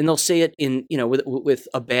psyop. And they'll say it in, with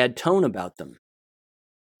a bad tone about them.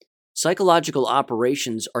 Psychological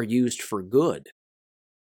operations are used for good.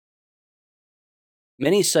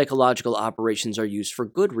 Many psychological operations are used for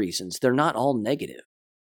good reasons. They're not all negative.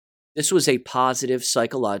 This was a positive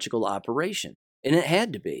psychological operation, and it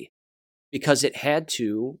had to be, because it had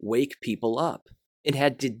to wake people up. It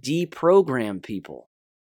had to deprogram people.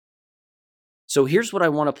 So here's what I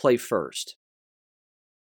want to play first.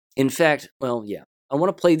 In fact, I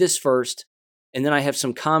want to play this first, and then I have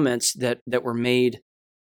some comments that were made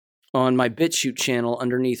on my BitChute channel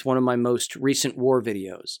underneath one of my most recent war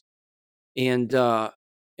videos. And I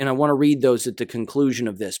want to read those at the conclusion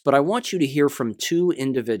of this. But I want you to hear from two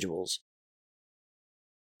individuals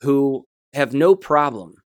who have no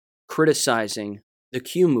problem criticizing the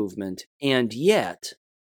Q movement, and yet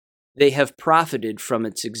they have profited from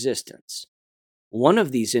its existence. One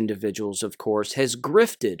of these individuals, of course, has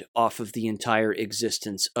grifted off of the entire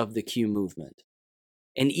existence of the Q movement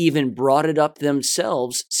and even brought it up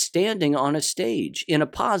themselves standing on a stage in a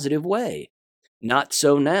positive way. Not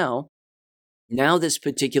so now. Now this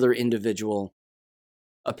particular individual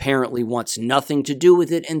apparently wants nothing to do with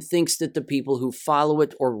it and thinks that the people who follow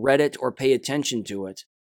it or read it or pay attention to it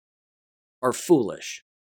are foolish.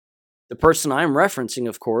 The person I'm referencing,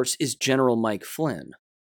 of course, is General Mike Flynn.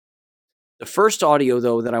 The first audio,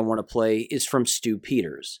 though, that I want to play is from Stu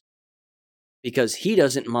Peters, because he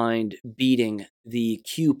doesn't mind beating the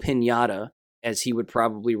Q piñata, as he would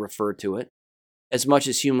probably refer to it, as much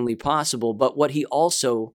as humanly possible. But what he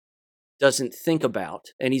also doesn't think about,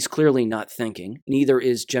 and he's clearly not thinking, neither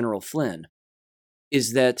is General Flynn,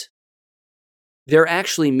 is that they're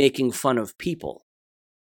actually making fun of people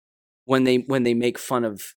when they make fun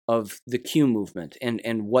of the Q movement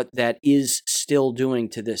and what that is still doing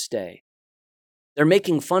to this day. They're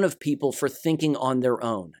making fun of people for thinking on their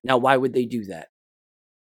own. Now, why would they do that?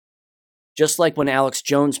 Just like when Alex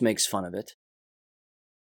Jones makes fun of it,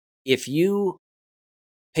 if you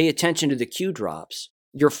pay attention to the Q drops,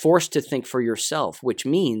 you're forced to think for yourself, which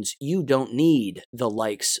means you don't need the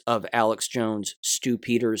likes of Alex Jones, Stu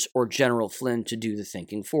Peters, or General Flynn to do the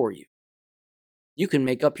thinking for you. You can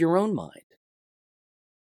make up your own mind.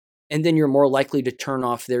 And then you're more likely to turn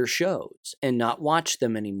off their shows and not watch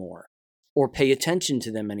them anymore, or pay attention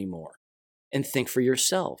to them anymore, and think for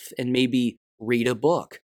yourself, and maybe read a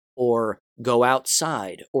book, or go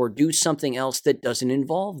outside, or do something else that doesn't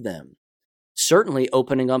involve them. Certainly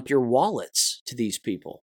opening up your wallets to these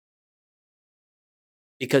people,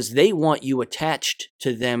 because they want you attached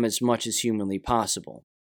to them as much as humanly possible.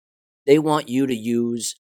 They want you to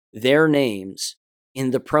use their names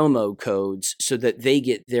in the promo codes so that they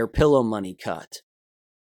get their pillow money cut.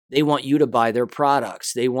 They want you to buy their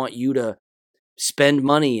products. They want you to spend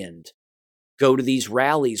money and go to these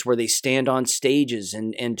rallies where they stand on stages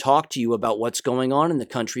and talk to you about what's going on in the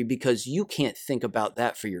country, because you can't think about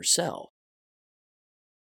that for yourself.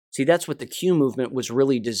 See, that's what the Q movement was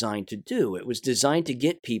really designed to do. It was designed to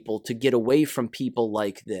get people to get away from people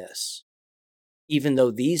like this, even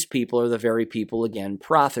though these people are the very people, again,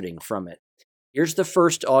 profiting from it. Here's the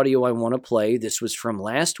first audio I want to play. This was from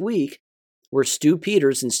last week, where Stu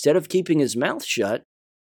Peters, instead of keeping his mouth shut,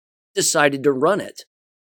 decided to run it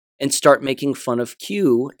and start making fun of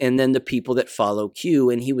Q and then the people that follow Q.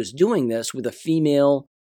 And he was doing this with a female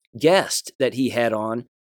guest that he had on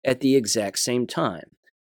at the exact same time.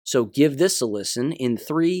 So give this a listen in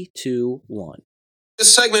 3, 2, 1.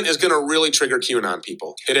 This segment is going to really trigger QAnon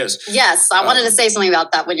people. It is. Yes, I wanted to say something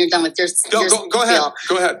about that when you're done with your Go ahead.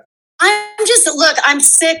 Go ahead. I'm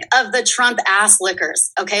sick of the Trump ass lickers,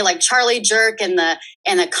 okay? Like Charlie Jerk and the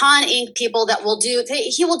Con Inc. people that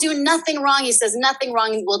he will do nothing wrong. He says nothing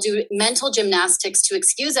wrong. He will do mental gymnastics to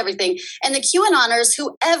excuse everything. And the QAnoners,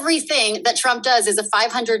 who everything that Trump does is a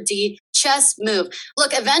 500D chess move.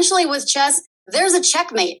 Look, eventually with chess, there's a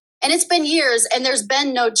checkmate. And it's been years and there's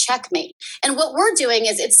been no checkmate. And what we're doing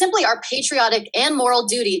is it's simply our patriotic and moral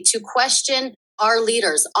duty to question our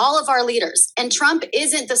leaders, all of our leaders. And Trump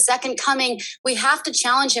isn't the second coming. We have to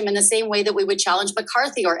challenge him in the same way that we would challenge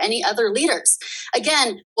McCarthy or any other leaders.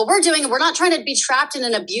 Again, what we're doing, we're not trying to be trapped in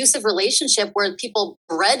an abusive relationship where people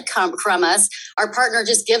breadcrumb us. Our partner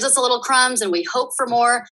just gives us a little crumbs and we hope for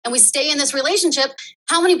more and we stay in this relationship.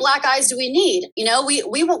 How many black eyes do we need? You know,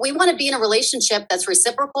 we want to be in a relationship that's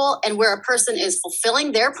reciprocal and where a person is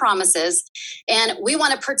fulfilling their promises. And we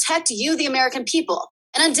want to protect you, the American people.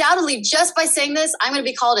 And undoubtedly, just by saying this, I'm going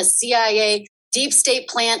to be called a CIA deep state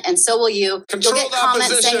plant, and so will you. Controlled You'll get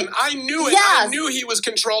comments opposition. saying, I knew it. Yes. I knew he was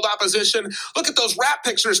controlled opposition. Look at those rap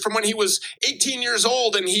pictures from when he was 18 years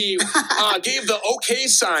old and he gave the okay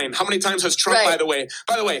sign. How many times has Trump, Right. by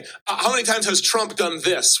the way, how many times has Trump done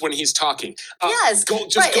this when he's talking? Yes. Go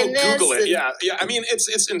Right, Google and this it. and- Yeah. I mean,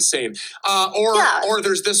 it's insane. Yeah. Or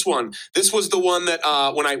there's this one. This was the one that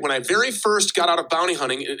when I very first got out of bounty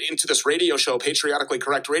hunting into this radio show, Patriotically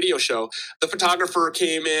Correct radio show, the photographer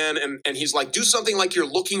came in and he's like, do something like you're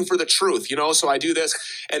looking for the truth, you know? So I do this.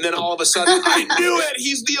 And then all of a sudden, I knew it.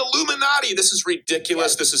 He's the Illuminati. This is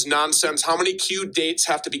ridiculous. This is nonsense. How many Q dates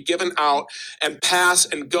have to be given out and pass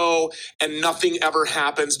and go and nothing ever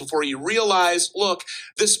happens before you realize, look,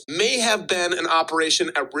 this may have been an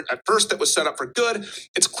operation at first that was set up for good.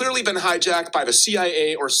 It's clearly been hijacked by the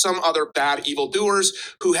CIA or some other bad evildoers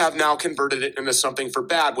who have now converted it into something for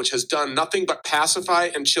bad, which has done nothing but pacify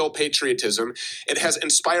and chill patriotism. It has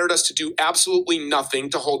inspired us to do absolutely nothing,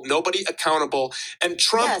 to hold nobody accountable. And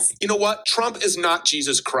Trump, Yes. you know what? Trump is not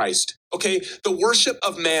Jesus Christ. Okay, the worship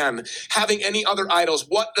of man, having any other idols,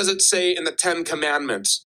 what does it say in the 10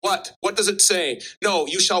 Commandments? What? What does it say? No,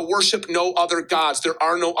 you shall worship no other gods. There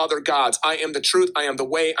are no other gods. I am the truth. I am the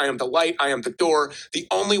way. I am the light. I am the door. The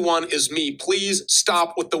only one is me. Please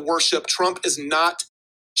stop with the worship. Trump is not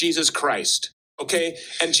Jesus Christ. Okay?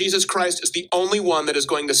 And Jesus Christ is the only one that is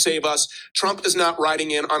going to save us. Trump is not riding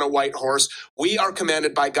in on a white horse. We are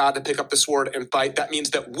commanded by God to pick up the sword and fight. That means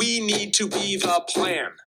that we need to be the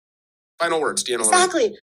plan. Final words, Deanna.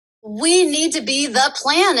 Exactly. We need to be the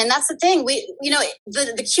plan. And that's the thing.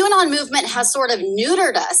 The QAnon movement has sort of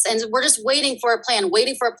neutered us, and we're just waiting for a plan. We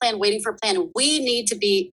need to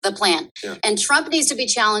be the plan. Yeah. And Trump needs to be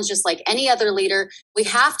challenged just like any other leader. We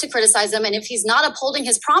have to criticize him. And if he's not upholding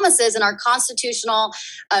his promises and our constitutional,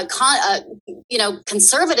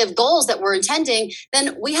 conservative goals that we're intending,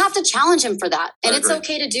 then we have to challenge him for that. And it's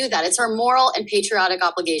okay to do that. It's our moral and patriotic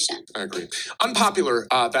obligation. I agree. Unpopular,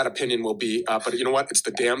 that opinion will be, but you know what? It's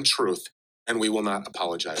the damn truth, and we will not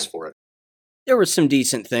apologize for it. There were some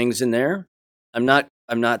decent things in there. I'm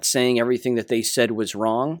not saying everything that they said was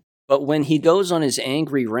wrong, but when he goes on his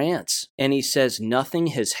angry rants and he says nothing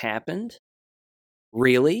has happened,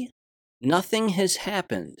 really? Nothing has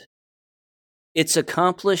happened. It's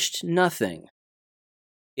accomplished nothing.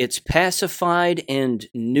 It's pacified and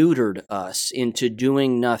neutered us into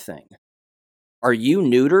doing nothing. Are you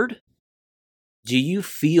neutered? Do you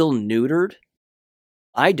feel neutered?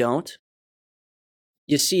 I don't.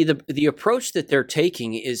 You see, the approach that they're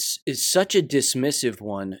taking is such a dismissive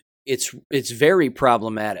one. It's very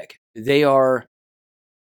problematic. They're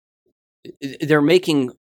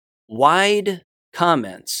making wide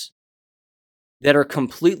comments that are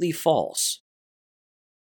completely false,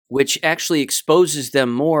 which actually exposes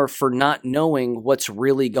them more for not knowing what's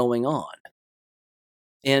really going on.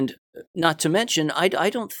 And not to mention, I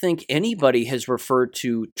don't think anybody has referred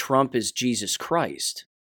to Trump as Jesus Christ.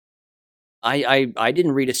 I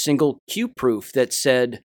didn't read a single Q proof that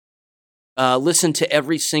said, listen to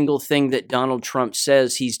every single thing that Donald Trump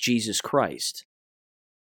says, he's Jesus Christ.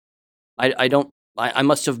 I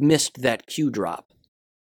must have missed that Q drop.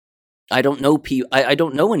 I don't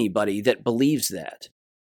know anybody that believes that.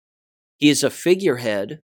 He is a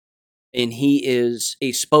figurehead and he is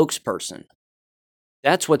a spokesperson.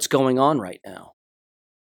 That's what's going on right now.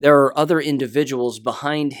 There are other individuals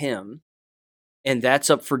behind him, and that's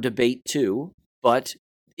up for debate too, but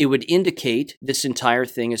it would indicate this entire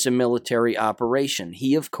thing is a military operation.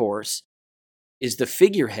 He, of course, is the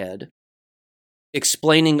figurehead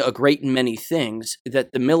explaining a great many things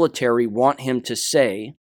that the military want him to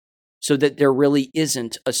say so that there really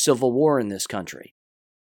isn't a civil war in this country.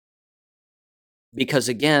 Because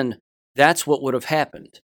again, that's what would have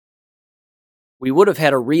happened. We would have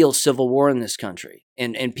had a real civil war in this country,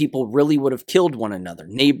 and people really would have killed one another.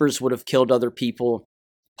 Neighbors would have killed other people.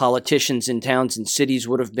 Politicians in towns and cities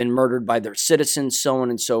would have been murdered by their citizens, so on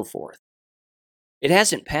and so forth. It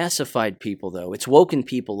hasn't pacified people, though. It's woken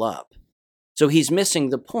people up. So he's missing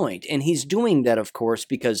the point, and he's doing that, of course,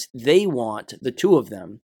 because they want, the two of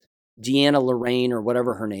them, Deanna Lorraine or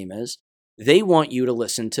whatever her name is, they want you to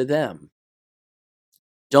listen to them.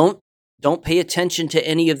 Don't pay attention to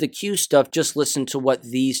any of the Q stuff. Just listen to what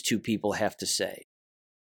these two people have to say.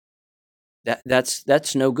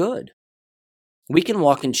 That's no good. We can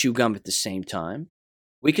walk and chew gum at the same time.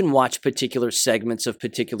 We can watch particular segments of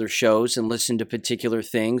particular shows and listen to particular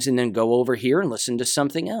things and then go over here and listen to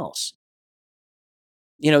something else.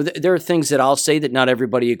 You know, there are things that I'll say that not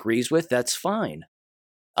everybody agrees with. That's fine.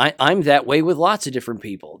 I'm that way with lots of different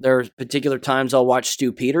people. There are particular times I'll watch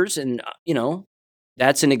Stu Peters and, you know,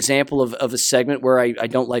 That's an example of a segment where I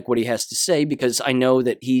don't like what he has to say because I know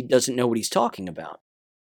that he doesn't know what he's talking about.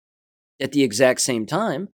 At the exact same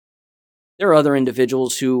time, there are other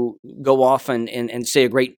individuals who go off and say a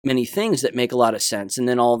great many things that make a lot of sense, and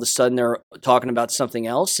then all of a sudden they're talking about something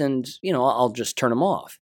else, and I'll just turn them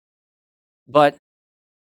off. But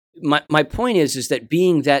my point is that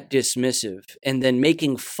being that dismissive and then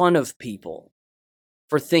making fun of people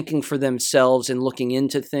for thinking for themselves and looking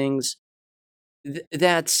into things,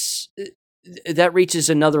 that reaches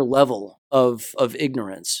another level of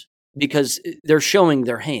ignorance because they're showing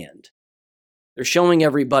their hand. They're showing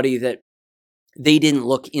everybody that they didn't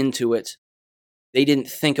look into it. They didn't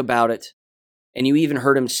think about it. And you even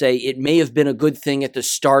heard him say it may have been a good thing at the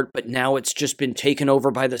start, but now it's just been taken over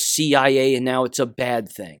by the CIA and now it's a bad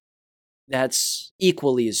thing. That's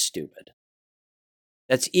equally as stupid.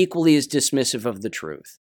 That's equally as dismissive of the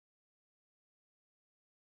truth.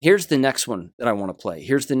 Here's the next one that I want to play.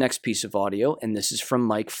 Here's the next piece of audio, and this is from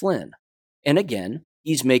Mike Flynn. And again,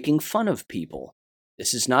 he's making fun of people.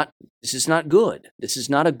 This is not good. This is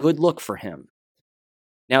not a good look for him.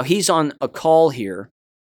 Now, he's on a call here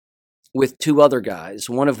with two other guys,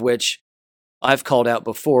 one of which I've called out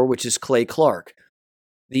before, which is Clay Clark.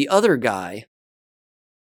 The other guy,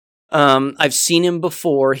 I've seen him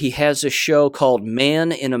before. He has a show called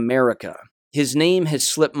Man in America. His name has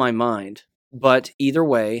slipped my mind, but either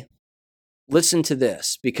way, listen to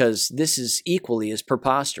this, because this is equally as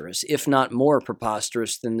preposterous, if not more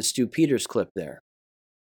preposterous than the Stu Peters clip there.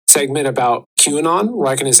 Segment about QAnon,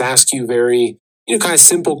 where I can just ask you very, kind of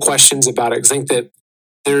simple questions about it. Because I think that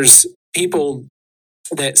there's people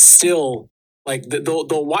that still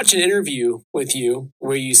they'll watch an interview with you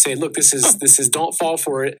where you say, "Look, this is don't fall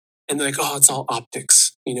for it," and they're like, "Oh, it's all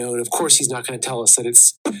optics," and of course he's not going to tell us that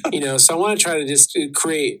it's, So I want to try to just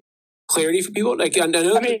create clarity for people.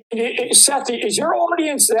 Seth, is your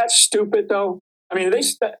audience that stupid though? I mean,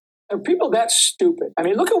 are people that stupid? I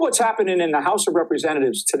mean, look at what's happening in the House of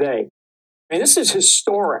Representatives today. I mean, this is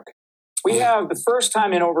historic. We have the first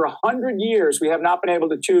time in over 100 years, we have not been able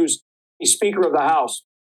to choose a Speaker of the House.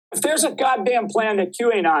 If there's a goddamn plan that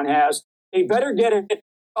QAnon has, they better get it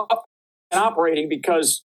up and operating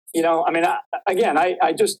because, I'm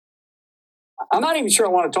not even sure I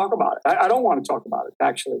want to talk about it. I don't want to talk about it,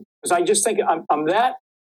 actually, because I just think I'm that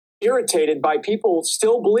irritated by people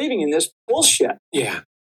still believing in this bullshit. Yeah.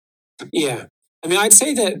 Yeah. I mean, I'd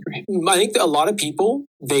say that I think that a lot of people,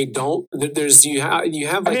 they don't, there's, you have.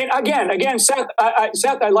 I mean, again, Seth,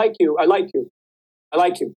 Seth, I like you. But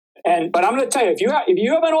I'm going to tell you, if you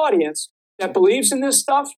have an audience that believes in this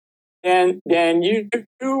stuff, then you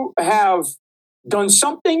have done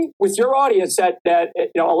something with your audience that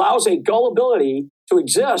allows a gullibility to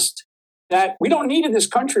exist that we don't need in this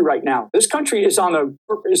country right now. This country is on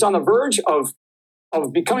the verge of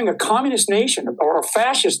becoming a communist nation or a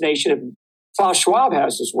fascist nation if Klaus Schwab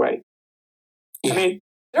has his way. Yeah. I mean,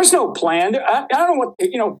 there's no plan. I don't know what,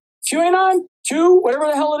 QAnon, whatever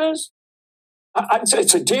the hell it is.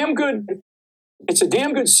 It's a damn good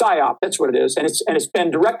psyop. That's what it is. And it's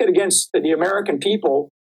been directed against the American people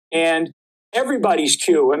and everybody's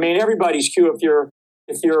Q. I mean, everybody's Q if you're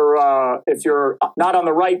not on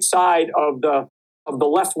the right side of the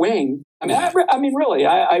left wing. I mean, really,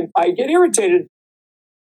 I get irritated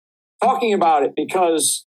talking about it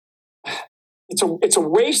because it's a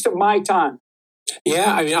waste of my time.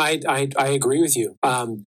 Yeah, I mean, I agree with you.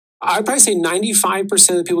 I'd probably say 95%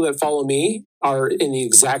 of the people that follow me are in the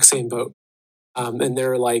exact same boat. And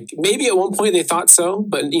they're like, maybe at one point they thought so,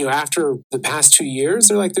 but after the past 2 years,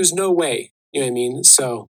 they're like, there's no way. You know what I mean?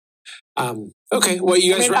 So, okay, well,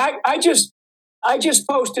 you guys. I just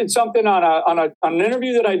posted something on an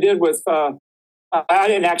interview that I did with. I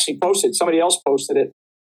didn't actually post it. Somebody else posted it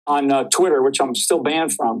on Twitter, which I'm still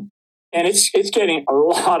banned from, and it's getting a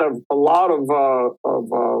lot of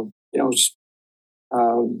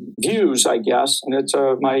views, I guess. And it's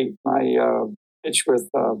my pitch with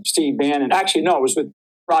Steve Bannon. Actually, no, it was with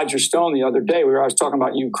Roger Stone the other day where I was talking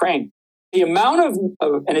about Ukraine. The amount of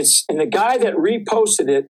the guy that reposted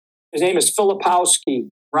it, his name is Filipowski,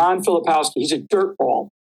 Ron Filipowski. He's a dirtball,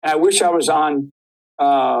 and I wish I was on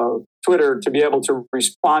Twitter to be able to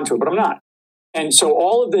respond to it, but I'm not. And so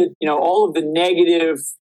all of the negative,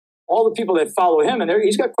 all the people that follow him, and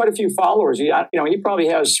he's got quite a few followers. He probably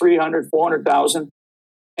has 300, 400,000,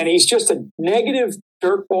 and he's just a negative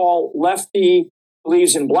dirtball lefty.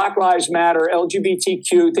 Believes in Black Lives Matter,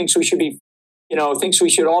 LGBTQ. Thinks we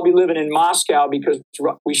should all be living in Moscow because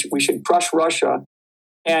we should crush Russia.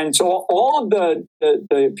 And so all of the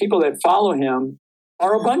people that follow him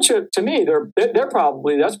are a bunch of, to me, that's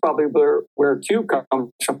probably where Q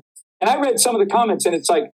comes from. And I read some of the comments, and it's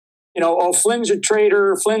like, oh, Flynn's a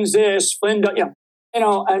traitor, Flynn's this, Flynn,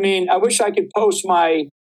 I mean, I wish I could post my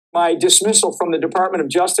dismissal from the Department of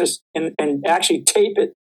Justice and actually tape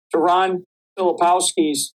it to Ron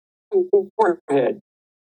Filipowski's forehead.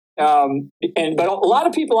 But a lot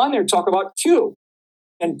of people on there talk about Q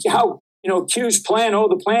and how, Q's plan,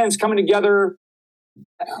 the plan's coming together.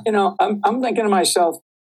 I'm thinking to myself,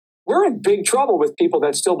 we're in big trouble with people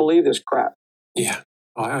that still believe this crap. Yeah.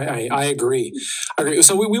 I agree.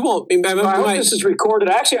 So we won't. I hope this is recorded.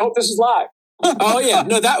 Actually, I hope this is live. Oh yeah,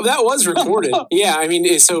 no, that was recorded. Yeah, I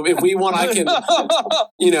mean, so if we want, I can, I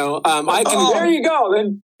can. There you go.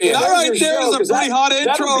 Then that right there is a pretty hot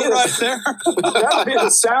intro right there. That'll be the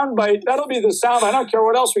sound bite. That'll be the sound. I don't care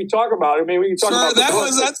what else we talk about. I mean, we can talk about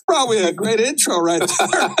that's probably a great intro right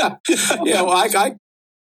there. Yeah, well,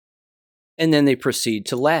 And then they proceed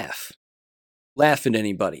to laugh at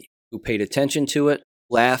anybody who paid attention to it.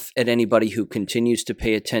 Laugh at anybody who continues to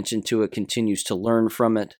pay attention to it, continues to learn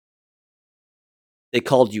from it. They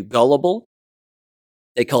called you gullible.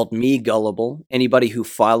 They called me gullible. Anybody who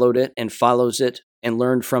followed it and follows it and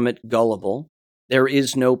learned from it, gullible. There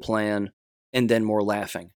is no plan, and then more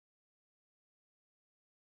laughing.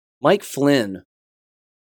 Mike Flynn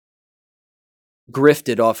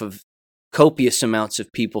grifted off of copious amounts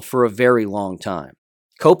of people for a very long time.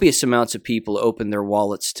 Copious amounts of people opened their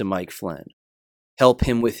wallets to Mike Flynn, help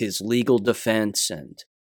him with his legal defense, and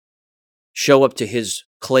show up to his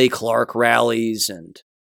Clay Clark rallies and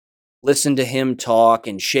listen to him talk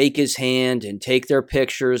and shake his hand and take their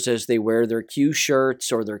pictures as they wear their Q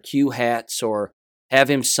shirts or their Q hats or have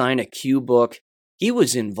him sign a Q book. He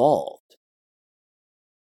was involved.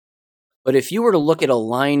 But if you were to look at a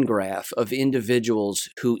line graph of individuals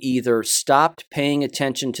who either stopped paying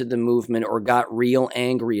attention to the movement or got real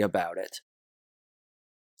angry about it,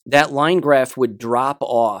 that line graph would drop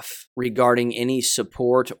off regarding any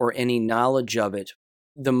support or any knowledge of it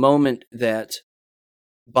the moment that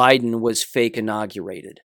Biden was fake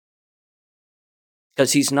inaugurated.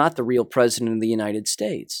 Because he's not the real president of the United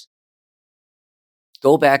States.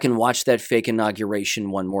 Go back and watch that fake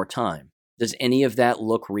inauguration one more time. Does any of that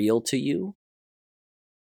look real to you?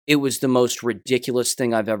 It was the most ridiculous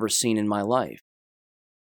thing I've ever seen in my life.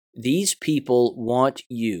 These people want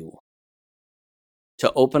you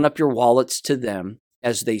to open up your wallets to them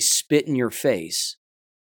as they spit in your face,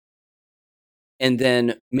 and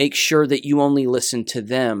then make sure that you only listen to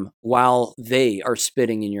them while they are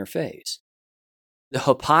spitting in your face. The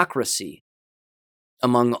hypocrisy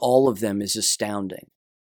among all of them is astounding.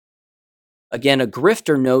 Again, a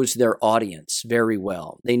grifter knows their audience very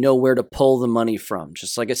well. They know where to pull the money from,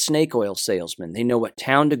 just like a snake oil salesman. They know what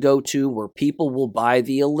town to go to where people will buy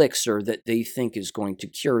the elixir that they think is going to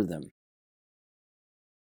cure them.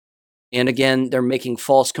 And again, they're making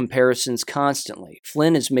false comparisons constantly.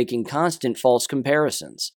 Flynn is making constant false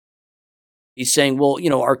comparisons. He's saying, well,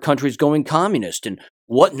 our country's going communist, and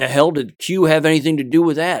what in the hell did Q have anything to do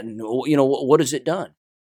with that? And, what has it done?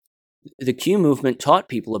 The Q movement taught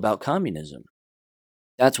people about communism.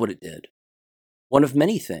 That's what it did. One of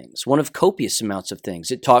many things, one of copious amounts of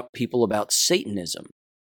things. It taught people about Satanism.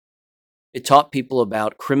 It taught people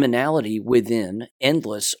about criminality within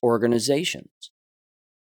endless organizations.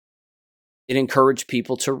 It encouraged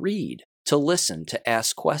people to read, to listen, to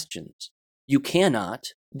ask questions. You cannot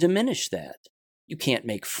diminish that. You can't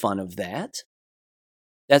make fun of that.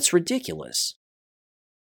 That's ridiculous.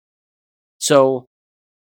 So,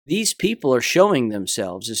 these people are showing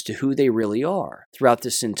themselves as to who they really are throughout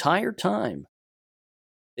this entire time.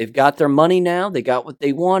 They've got their money now. They got what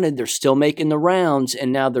they wanted. They're still making the rounds.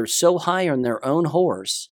 And now they're so high on their own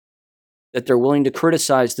horse that they're willing to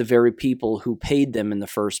criticize the very people who paid them in the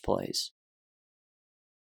first place.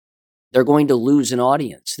 They're going to lose an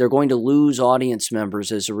audience. They're going to lose audience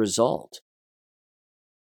members as a result.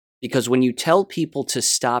 Because when you tell people to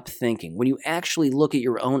stop thinking, when you actually look at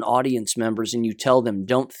your own audience members and you tell them,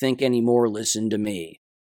 don't think anymore, listen to me.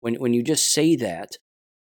 When you just say that,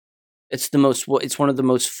 it's one of the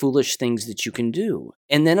most foolish things that you can do.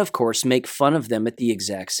 And then, of course, make fun of them at the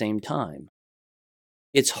exact same time.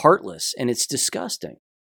 It's heartless and it's disgusting.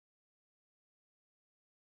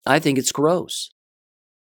 I think it's gross.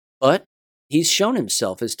 But he's shown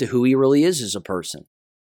himself as to who he really is as a person.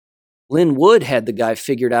 Lin Wood had the guy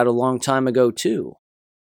figured out a long time ago, too,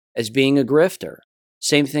 as being a grifter.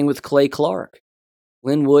 Same thing with Clay Clark.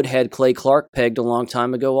 Lin Wood had Clay Clark pegged a long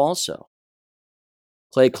time ago also.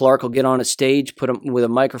 Clay Clark will get on a stage, put him with a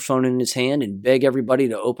microphone in his hand, and beg everybody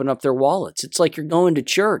to open up their wallets. It's like you're going to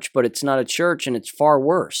church, but it's not a church, and it's far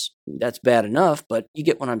worse. That's bad enough, but you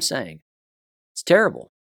get what I'm saying. It's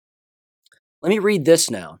terrible. Let me read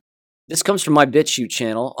this now. This comes from my BitChute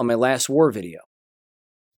channel on my last war video,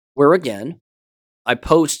 where again, I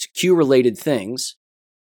post Q-related things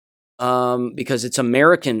because it's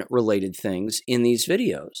American-related things in these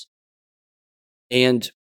videos.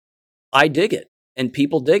 And I dig it, and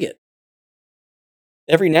people dig it.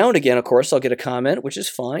 Every now and again, of course, I'll get a comment, which is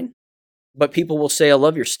fine. But people will say, I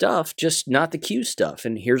love your stuff, just not the Q stuff.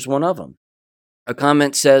 And here's one of them. A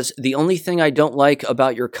comment says, the only thing I don't like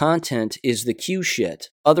about your content is the Q shit.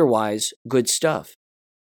 Otherwise, good stuff.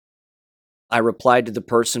 I replied to the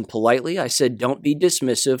person politely. I said, don't be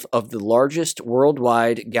dismissive of the largest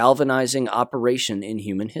worldwide galvanizing operation in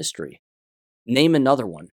human history. Name another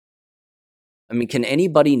one. I mean, can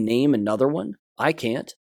anybody name another one? I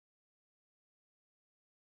can't.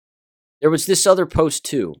 There was this other post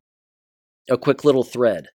too. A quick little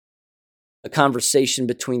thread. A conversation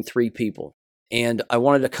between three people. And I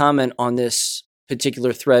wanted to comment on this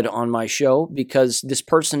particular thread on my show because this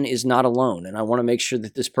person is not alone. And I want to make sure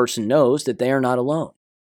that this person knows that they are not alone.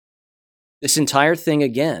 This entire thing,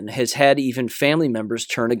 again, has had even family members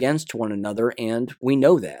turn against one another, and we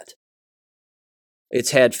know that.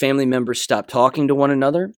 It's had family members stop talking to one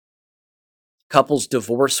another. Couples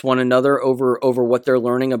divorce one another over what they're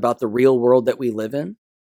learning about the real world that we live in.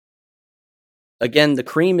 Again, the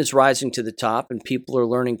cream is rising to the top, and people are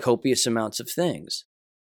learning copious amounts of things.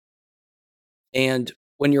 And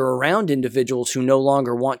when you're around individuals who no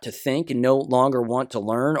longer want to think and no longer want to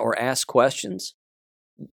learn or ask questions,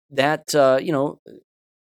 that,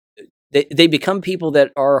 they become people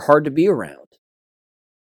that are hard to be around.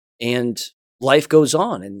 And life goes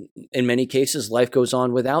on, and in many cases, life goes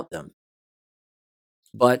on without them.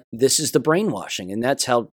 But this is the brainwashing, and that's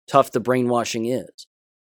how tough the brainwashing is.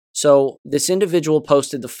 So this individual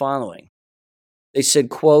posted the following. They said,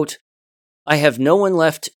 quote, I have no one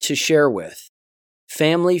left to share with.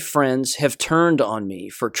 Family, friends have turned on me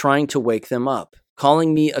for trying to wake them up,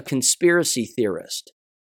 calling me a conspiracy theorist,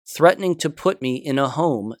 threatening to put me in a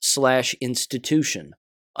home/institution.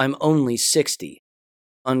 I'm only 60,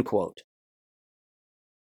 unquote.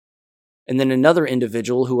 And then another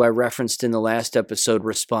individual who I referenced in the last episode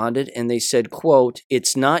responded, and they said, quote,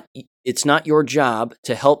 it's not your job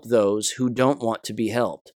to help those who don't want to be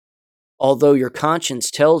helped, although your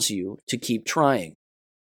conscience tells you to keep trying.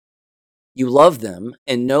 You love them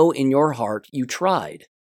and know in your heart you tried.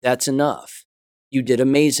 That's enough. You did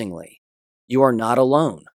amazingly. You are not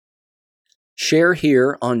alone. Share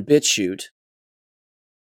here on BitChute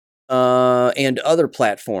and other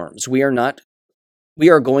platforms. We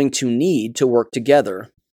are going to need to work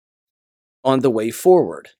together on the way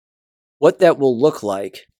forward. What that will look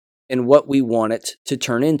like and what we want it to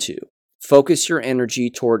turn into. Focus your energy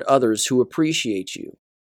toward others who appreciate you.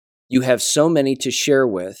 You have so many to share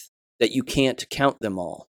with that you can't count them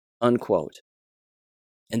all, unquote.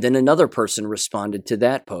 And then another person responded to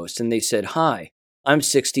that post, and they said, hi, I'm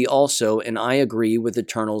 60 also, and I agree with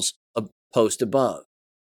Eternal's post above.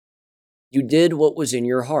 You did what was in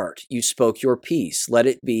your heart. You spoke your piece. Let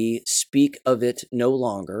it be. Speak of it no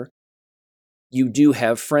longer. You do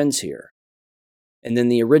have friends here. And then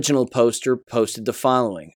the original poster posted the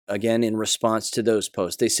following, again in response to those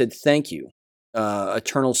posts. They said, thank you,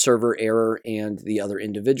 Eternal Server Error and the other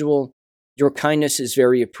individual. Your kindness is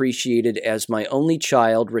very appreciated as my only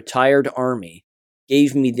child, retired Army,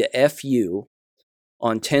 gave me the FU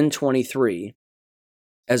on 10/23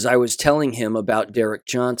 as I was telling him about Derek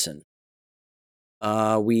Johnson.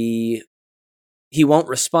 He won't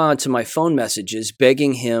respond to my phone messages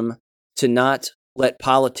begging him to not let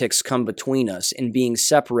politics come between us, and being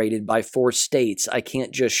separated by 4 states, I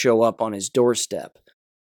can't just show up on his doorstep.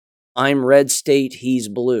 I'm red state, he's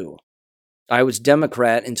blue. I was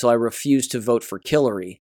Democrat until I refused to vote for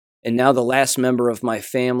Hillary, and now the last member of my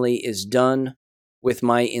family is done with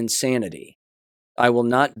my insanity. I will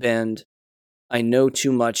not bend. I know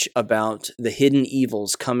too much about the hidden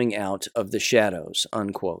evils coming out of the shadows,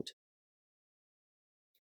 unquote.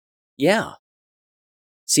 Yeah.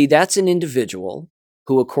 See, that's an individual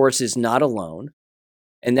who, of course, is not alone,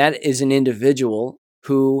 and that is an individual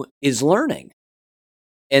who is learning.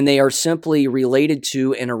 And they are simply related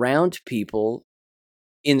to and around people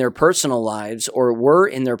in their personal lives, or were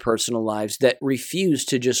in their personal lives, that refuse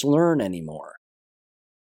to just learn anymore.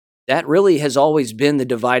 That really has always been the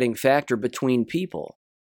dividing factor between people.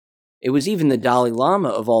 It was even the Dalai Lama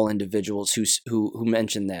of all individuals who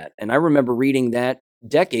mentioned that. And I remember reading that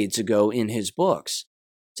decades ago in his books.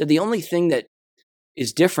 So the only thing that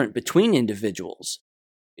is different between individuals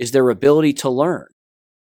is their ability to learn.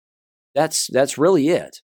 That's really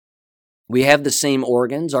it. We have the same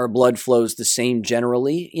organs. Our blood flows the same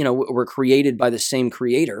generally. You know, we're created by the same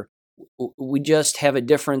creator. We just have a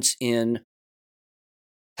difference in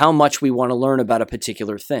how much we want to learn about a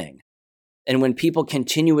particular thing. And when people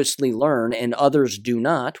continuously learn and others do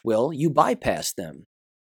not, well, you bypass them.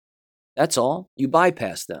 That's all. You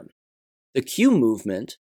bypass them. The Q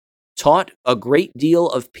movement taught a great deal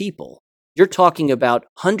of people. You're talking about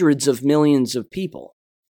hundreds of millions of people.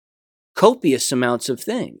 Copious amounts of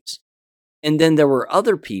things. And then there were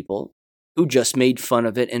other people who just made fun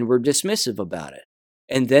of it and were dismissive about it.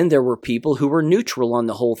 And then there were people who were neutral on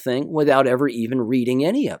the whole thing without ever even reading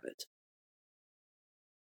any of it.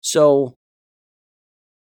 So,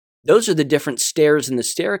 those are the different stairs in the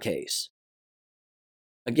staircase.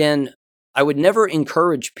 Again, I would never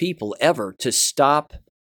encourage people ever to stop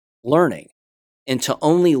learning and to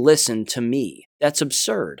only listen to me. That's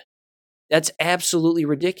absurd. That's absolutely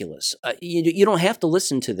ridiculous. You don't have to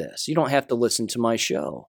listen to this. You don't have to listen to my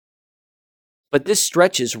show. But this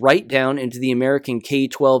stretches right down into the American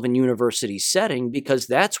K-12 and university setting because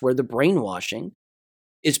that's where the brainwashing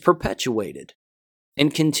is perpetuated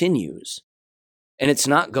and continues. And it's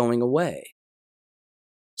not going away.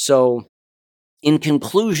 So, in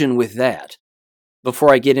conclusion with that,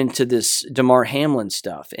 before I get into this Damar Hamlin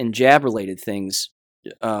stuff and jab-related things,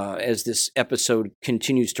 as this episode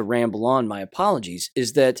continues to ramble on, my apologies,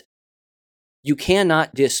 is that you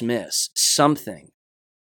cannot dismiss something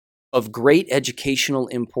of great educational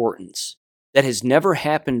importance that has never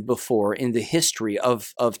happened before in the history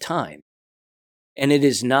of time. And it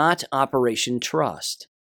is not Operation Trust.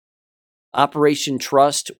 Operation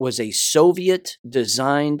Trust was a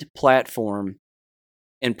Soviet-designed platform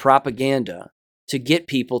and propaganda to get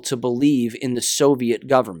people to believe in the Soviet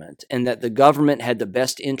government and that the government had the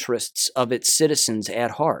best interests of its citizens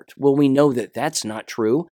at heart. Well, we know that that's not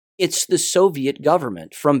true. It's the Soviet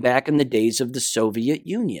government from back in the days of the Soviet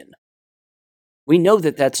Union. We know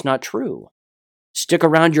that that's not true. Stick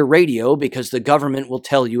around your radio because the government will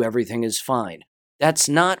tell you everything is fine. That's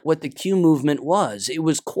not what the Q movement was. It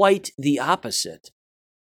was quite the opposite.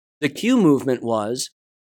 The Q movement was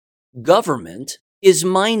government is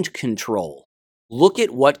mind control. Look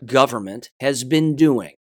at what government has been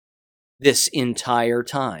doing this entire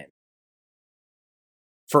time.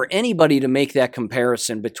 For anybody to make that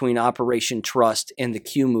comparison between Operation Trust and the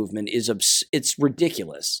Q movement it's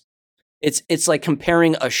ridiculous. It's like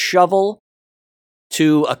comparing a shovel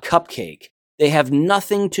to a cupcake. They have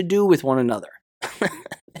nothing to do with one another.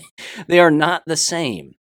 They are not the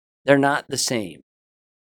same. They're not the same.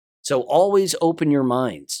 So always open your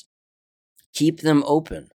minds. Keep them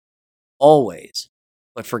open. Always.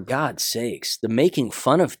 But for God's sakes, the making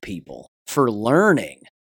fun of people for learning,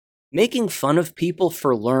 making fun of people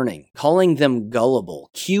for learning, calling them gullible,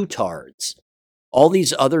 Q-tards, all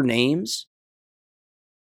these other names,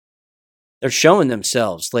 they're showing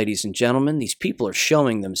themselves, ladies and gentlemen. These people are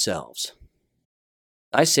showing themselves.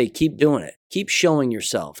 I say keep doing it. Keep showing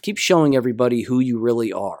yourself. Keep showing everybody who you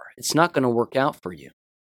really are. It's not going to work out for you.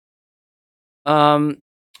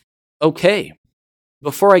 Okay.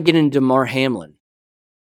 Before I get into Damar Hamlin,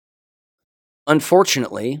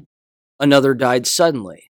 unfortunately, another died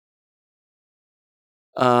suddenly.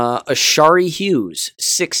 Ashari Hughes,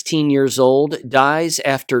 16 years old, dies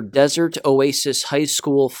after Desert Oasis High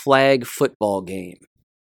School flag football game.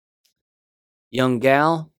 Young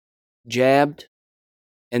gal, jabbed,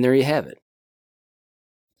 and there you have it.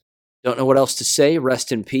 Don't know what else to say.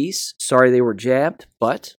 Rest in peace. Sorry they were jabbed,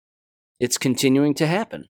 but it's continuing to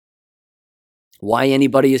happen. Why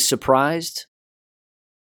anybody is surprised?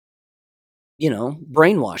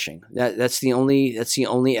 Brainwashing. That's the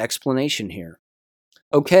only explanation here.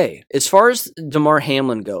 Okay, as far as Damar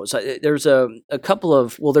Hamlin goes, there's a couple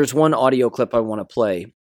of, there's one audio clip I want to play,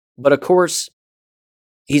 but of course,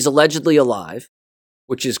 he's allegedly alive,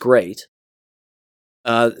 which is great.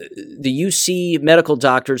 The UC medical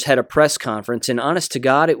doctors had a press conference, and honest to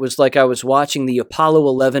God, it was like I was watching the Apollo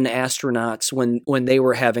 11 astronauts when they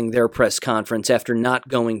were having their press conference after not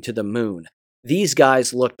going to the moon. These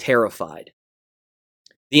guys looked terrified.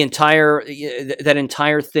 That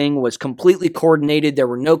entire thing was completely coordinated. There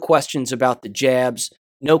were no questions about the jabs,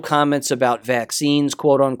 no comments about vaccines,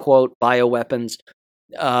 quote unquote, bioweapons,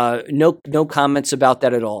 no comments about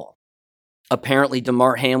that at all. Apparently,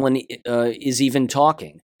 Damar Hamlin is even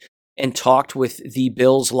talking and talked with the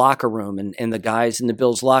Bills locker room and the guys in the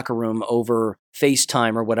Bills locker room over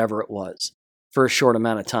FaceTime or whatever it was for a short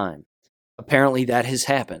amount of time. Apparently, that has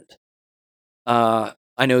happened.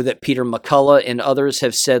 I know that Peter McCullough and others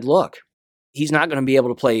have said, look, he's not going to be able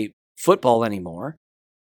to play football anymore.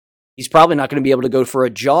 He's probably not going to be able to go for a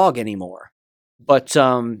jog anymore. But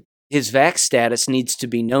his vax status needs to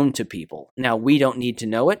be known to people. Now, we don't need to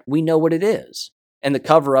know it. We know what it is. and the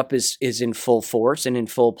cover-up is in full force and in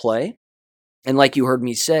full play. And like you heard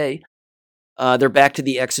me say, they're back to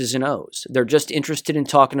the X's and O's. They're just interested in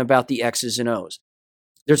talking about the X's and O's.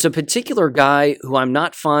 There's a particular guy who I'm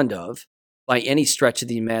not fond of by any stretch of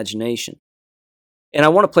the imagination. And I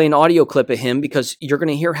want to play an audio clip of him because you're going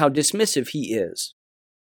to hear how dismissive he is.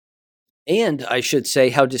 And I should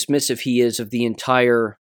say how dismissive he is of the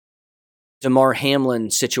entire Damar Hamlin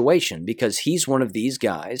situation, because he's one of these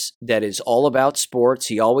guys that is all about sports.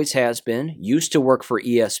 He always has been. Used to work for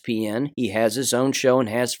ESPN. He has his own show and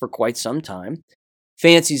has for quite some time.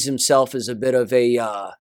 Fancies himself as a bit of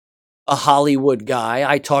a Hollywood guy.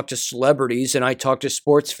 I talk to celebrities and I talk to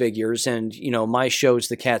sports figures, and my show's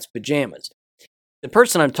the cat's pajamas. The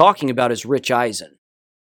person I'm talking about is Rich Eisen.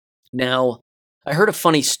 Now, I heard a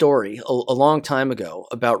funny story a long time ago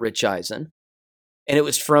about Rich Eisen. And it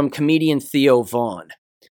was from comedian Theo Vaughn.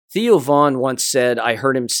 Theo Vaughn once said, I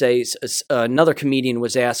heard him say, another comedian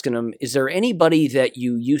was asking him, is there anybody that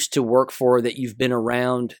you used to work for that you've been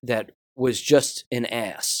around that was just an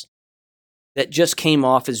ass? That just came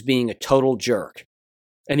off as being a total jerk?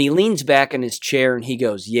 And he leans back in his chair and he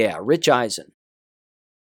goes, yeah, Rich Eisen.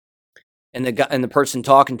 And the person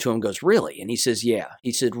talking to him goes, really? And he says, yeah.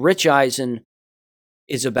 He said, Rich Eisen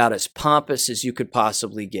is about as pompous as you could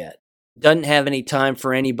possibly get. Doesn't have any time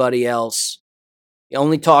for anybody else. He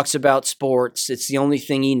only talks about sports. It's the only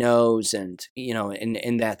thing he knows, and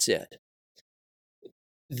that's it.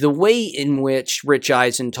 The way in which Rich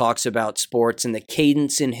Eisen talks about sports and the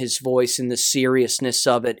cadence in his voice and the seriousness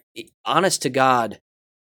of it, honest to God,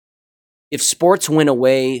 if sports went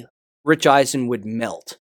away, Rich Eisen would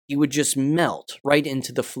melt. He would just melt right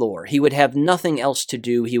into the floor. He would have nothing else to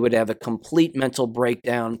do. He would have a complete mental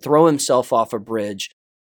breakdown, throw himself off a bridge.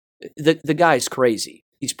 The guy's crazy.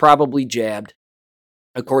 He's probably jabbed.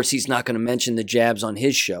 Of course, he's not going to mention the jabs on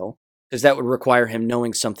his show because that would require him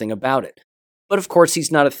knowing something about it. But of course,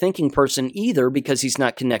 he's not a thinking person either because he's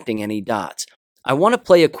not connecting any dots. I want to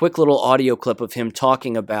play a quick little audio clip of him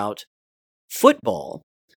talking about football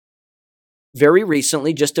very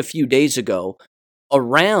recently, just a few days ago,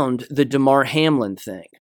 around the Damar Hamlin thing.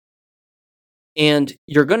 And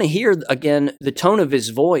you're going to hear, again, the tone of his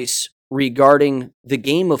voice regarding the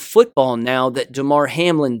game of football now that Damar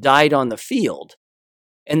Hamlin died on the field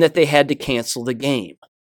and that they had to cancel the game.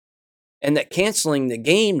 And that canceling the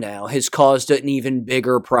game now has caused an even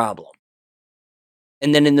bigger problem.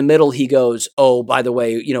 And then in the middle, he goes, oh, by the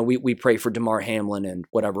way, we pray for Damar Hamlin and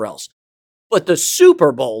whatever else. But the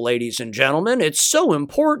Super Bowl, ladies and gentlemen, it's so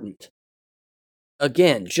important.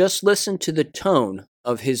 Again, just listen to the tone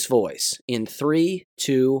of his voice in 3,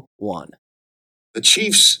 2, 1. The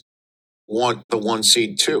Chiefs want the 1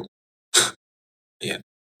 seed too. Yeah.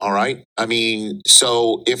 All right. I mean,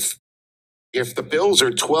 so if the Bills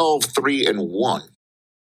are 12-3-1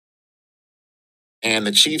 and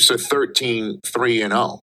the Chiefs are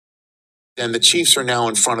 13-3-0, then the Chiefs are now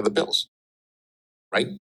in front of the Bills. Right?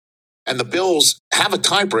 And the Bills have a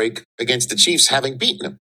tiebreak against the Chiefs having beaten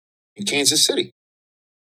them in Kansas City.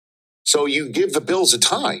 So you give the Bills a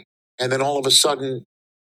tie, and then all of a sudden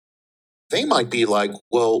they might be like,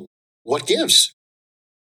 well, what gives?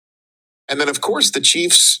 And then, of course, the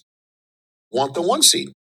Chiefs want the 1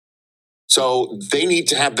 seed. So they need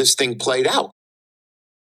to have this thing played out.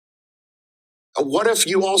 What if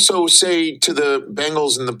you also say to the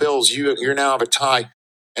Bengals and the Bills, you now have a tie,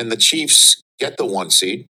 and the Chiefs get the 1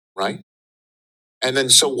 seed, right? And then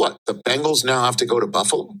so what? The Bengals now have to go to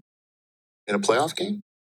Buffalo in a playoff game?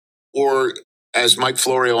 Or as Mike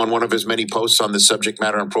Florio on one of his many posts on this subject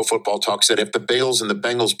matter on Pro Football Talk said, if the Bills and the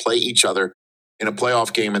Bengals play each other in a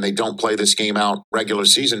playoff game and they don't play this game out regular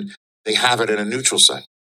season, they have it in a neutral site.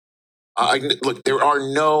 Look, there are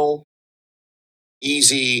no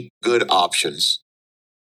easy, good options.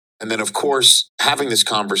 And then, of course, having this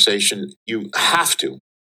conversation, you have to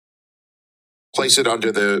place it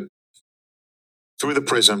through the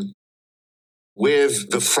prism with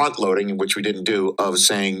the front loading, which we didn't do, of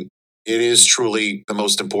saying it is truly the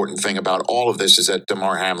most important thing about all of this is that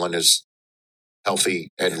Damar Hamlin is healthy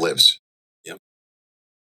and lives. Yep.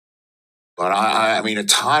 But I mean, a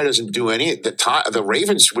tie doesn't do any. The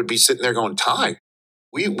Ravens would be sitting there going, tie.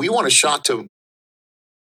 We want a shot to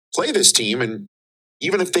play this team, and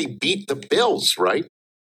even if they beat the Bills, right?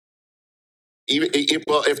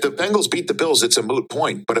 If the Bengals beat the Bills, it's a moot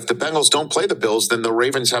point. But if the Bengals don't play the Bills, then the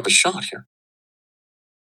Ravens have a shot here.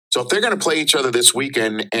 So if they're going to play each other this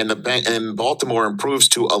weekend and Baltimore improves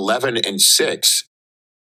to 11-6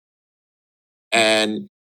 and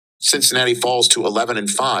Cincinnati falls to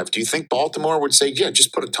 11-5, do you think Baltimore would say, yeah,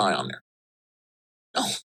 just put a tie on there? No.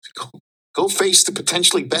 Go face the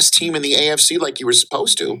potentially best team in the AFC like you were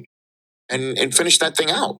supposed to and finish that thing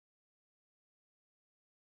out.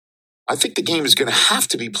 I think the game is going to have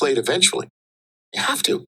to be played eventually. You have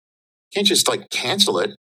to. You can't just cancel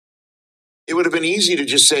it. It would have been easy to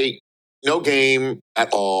just say, no game at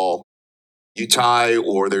all. You tie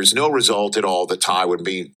or there's no result at all. The tie would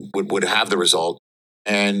have the result.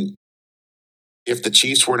 And if the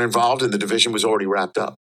Chiefs weren't involved and the division was already wrapped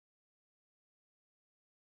up.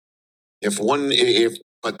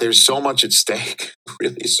 But there's so much at stake,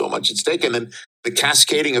 really so much at stake. And then the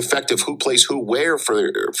cascading effect of who plays who where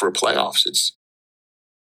for playoffs. It's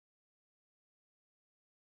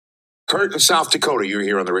Kurt in South Dakota. You're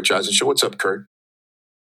here on the Rich Eisen Show. What's up, Kurt?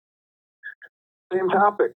 Same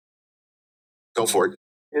topic. Go for it.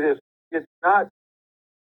 It's not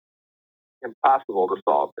impossible to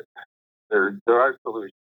solve it. There are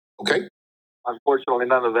solutions. Okay. Unfortunately,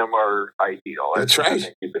 none of them are ideal. That's right. I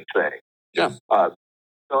think you've been saying. Yeah.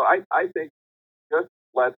 So I think just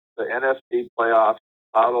let the NFC playoffs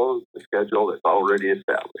follow the schedule that's already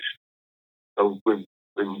established. So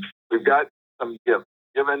we've got some given.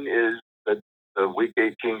 Given is that the Week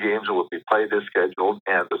 18 games will be played as scheduled,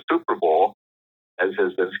 and the Super Bowl, as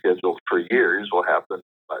has been scheduled for years, will happen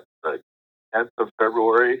the 10th of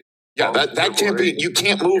February. Yeah, that can't be. You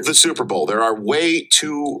can't move the Super Bowl. There are way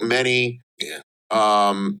too many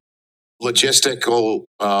logistical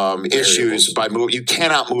issues by move. You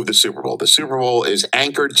cannot move the Super Bowl. The Super Bowl is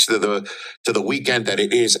anchored to the weekend that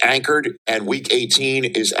it is anchored, and Week 18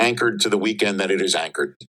 is anchored to the weekend that it is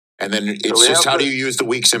anchored. And then it's just how do you use the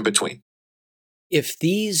weeks in between? If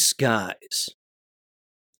these guys,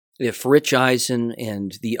 if Rich Eisen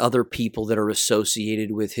and the other people that are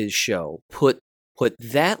associated with his show put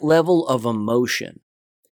that level of emotion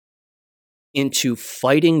into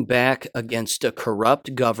fighting back against a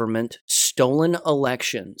corrupt government, stolen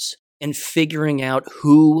elections, and figuring out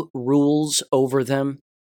who rules over them,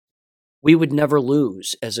 we would never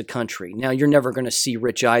lose as a country. Now, you're never going to see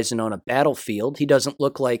Rich Eisen on a battlefield. He doesn't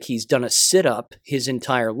look like he's done a sit-up his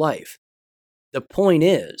entire life. The point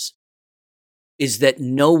is that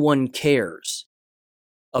no one cares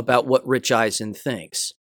about what Rich Eisen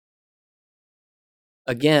thinks.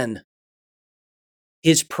 Again,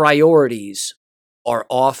 his priorities are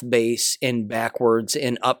off base and backwards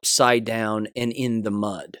and upside down and in the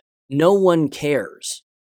mud. No one cares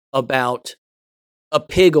about a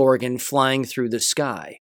pig organ flying through the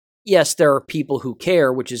sky. Yes, there are people who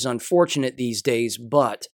care, which is unfortunate these days,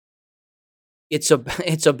 but it's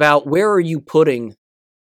about where are you putting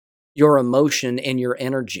your emotion and your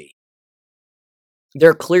energy.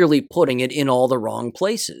 They're clearly putting it in all the wrong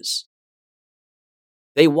places.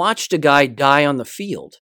 They watched a guy die on the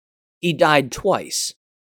field. He died twice.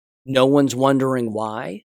 No one's wondering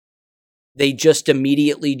why. They just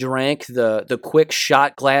immediately drank the quick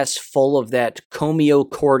shot glass full of that Comio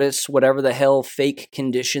Cordis, whatever the hell fake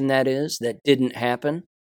condition that is, that didn't happen.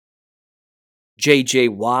 J.J.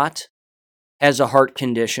 Watt has a heart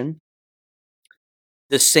condition.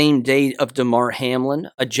 The same day of DeMar Hamlin,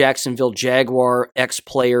 a Jacksonville Jaguar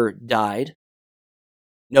ex-player died.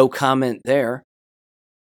 No comment there.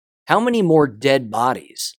 How many more dead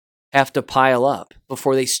bodies have to pile up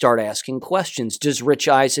before they start asking questions? Does Rich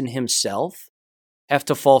Eisen himself have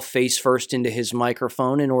to fall face first into his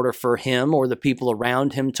microphone in order for him or the people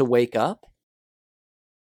around him to wake up?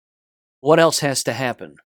 What else has to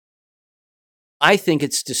happen? I think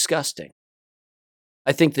it's disgusting.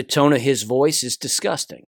 I think the tone of his voice is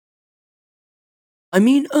disgusting. I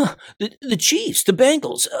mean, the Chiefs, the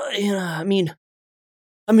Bengals, I mean,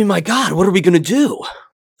 my God, what are we going to do?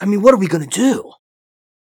 What are we going to do?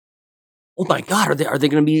 Oh my God, are they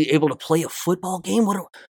going to be able to play a football game? What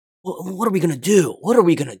are we going to do? What are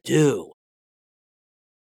we going to do?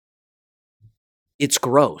 It's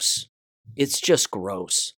gross. It's just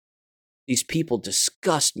gross. These people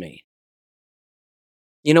disgust me.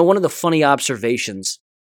 You know, one of the funny observations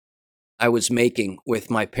I was making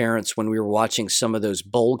with my parents when we were watching some of those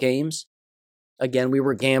bowl games, again, we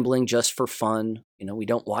were gambling just for fun. You know, we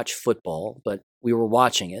don't watch football, but we were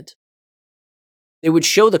watching it. They would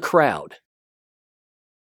show the crowd.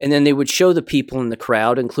 And then they would show the people in the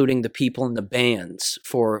crowd, including the people in the bands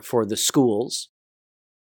for the schools.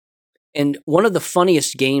 And one of the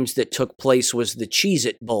funniest games that took place was the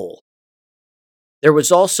Cheez-It Bowl. There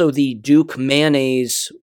was also the Duke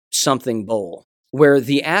Mayonnaise something bowl, where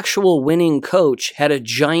the actual winning coach had a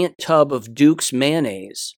giant tub of Duke's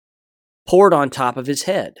mayonnaise poured on top of his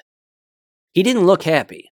head. He didn't look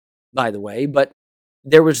happy, by the way, but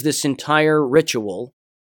there was this entire ritual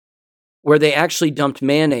where they actually dumped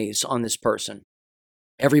mayonnaise on this person.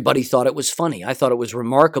 Everybody thought it was funny. I thought it was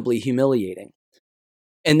remarkably humiliating.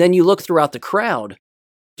 And then you look throughout the crowd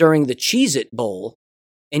during the Cheez-It Bowl,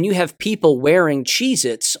 and you have people wearing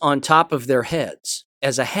Cheez-Its on top of their heads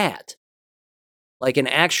as a hat, like an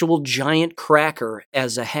actual giant cracker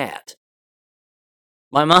as a hat.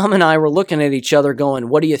 My mom and I were looking at each other going,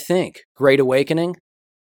 what do you think? Great awakening?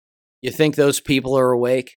 You think those people are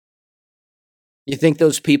awake? You think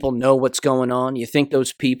those people know what's going on? You think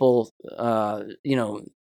those people,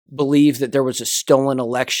 believe that there was a stolen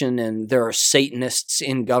election and there are Satanists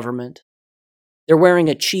in government? They're wearing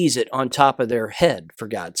a Cheez-It on top of their head, for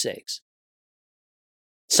God's sakes.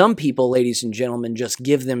 Some people, ladies and gentlemen, just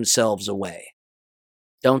give themselves away,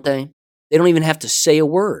 don't they? They don't even have to say a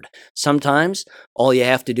word. Sometimes all you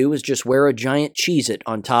have to do is just wear a giant Cheez-It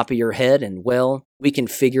on top of your head, and well, we can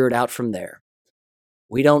figure it out from there.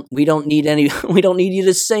 We don't need you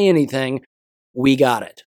to say anything. We got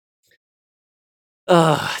it.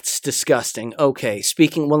 It's disgusting. Okay,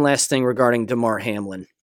 one last thing regarding Damar Hamlin.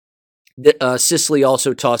 Sicily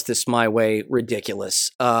also tossed this my way.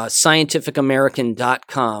 Ridiculous.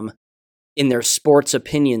 ScientificAmerican.com, in their sports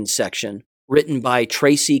opinion section, written by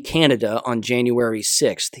Tracy Canada on January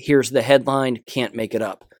 6th. Here's the headline, can't make it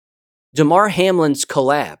up. Damar Hamlin's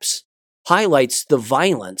collapse highlights the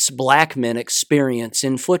violence black men experience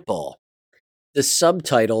in football. The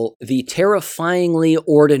subtitle, The Terrifyingly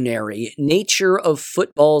Ordinary Nature of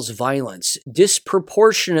Football's Violence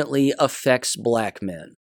Disproportionately Affects Black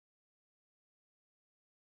Men.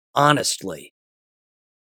 Honestly.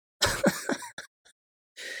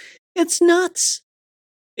 It's nuts.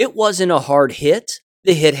 It wasn't a hard hit.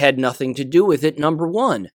 The hit had nothing to do with it, number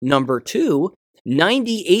one. Number two,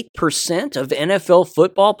 98% of NFL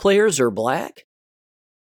football players are black.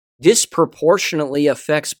 Disproportionately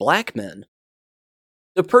affects black men.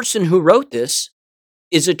 The person who wrote this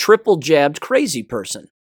is a triple jabbed crazy person.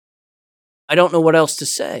 I don't know what else to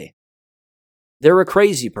say. They're a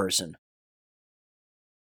crazy person.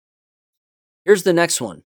 Here's the next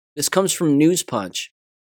one. This comes from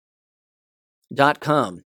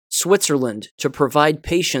newspunch.com. Switzerland to provide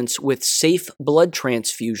patients with safe blood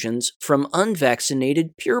transfusions from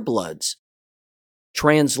unvaccinated purebloods.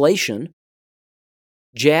 Translation: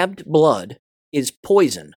 jabbed blood is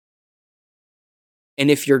poison.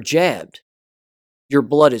 And if you're jabbed, your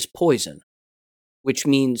blood is poison, which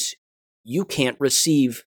means you can't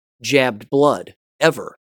receive jabbed blood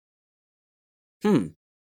ever.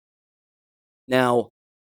 Now,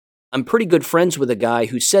 I'm pretty good friends with a guy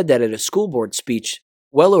who said that at a school board speech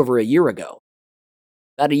well over a year ago.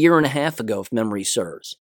 About a year and a half ago, if memory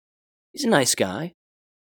serves. He's a nice guy.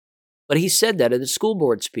 But he said that at a school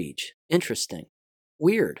board speech. Interesting.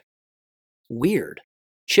 Weird.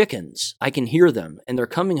 Chickens, I can hear them, and they're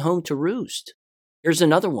coming home to roost. Here's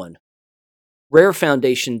another one.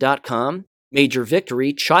 RareFoundation.com. Major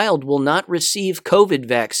victory. Child will not receive COVID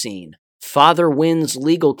vaccine. Father wins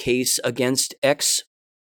legal case against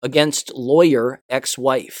lawyer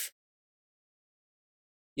ex-wife.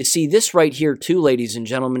 You see, this right here, too, ladies and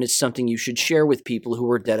gentlemen, is something you should share with people who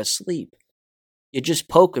are dead asleep. You just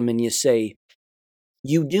poke them and you say,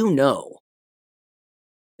 you do know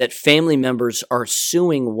that family members are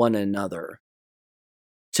suing one another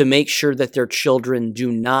to make sure that their children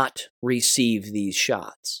do not receive these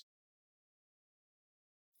shots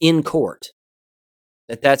in court.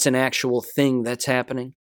 That's an actual thing that's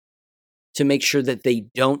happening, to make sure that they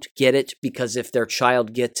don't get it, because if their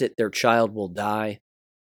child gets it, their child will die.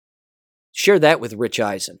 Share that with Rich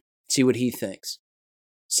Eisen. See what he thinks.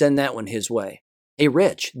 Send that one his way. Hey,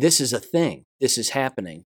 Rich, this is a thing. This is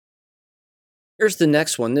happening. Here's the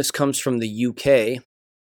next one. This comes from the UK,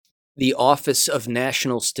 the Office of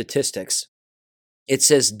National Statistics. It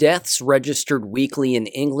says deaths registered weekly in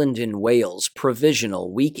England and Wales,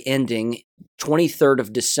 provisional, week ending 23rd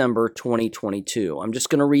of December 2022. I'm just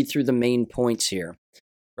going to read through the main points here.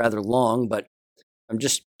 Rather long, but I'm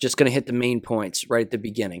just going to hit the main points right at the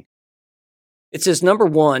beginning. It says, number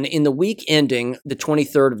one, in the week ending the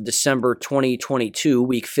 23rd of December 2022,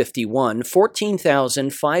 week 51,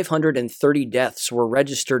 14,530 deaths were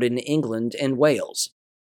registered in England and Wales.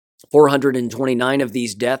 429 of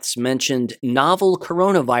these deaths mentioned novel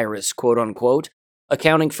coronavirus, quote unquote,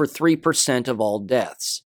 accounting for 3% of all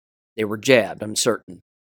deaths. They were jabbed, I'm certain.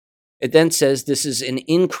 It then says this is an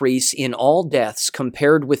increase in all deaths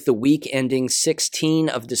compared with the week ending 16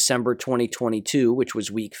 of December 2022, which was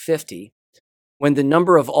week 50, when the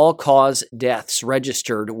number of all-cause deaths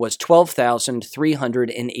registered was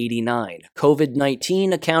 12,389.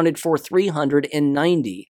 COVID-19 accounted for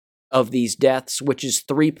 390 of these deaths, which is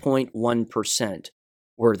 3.1%.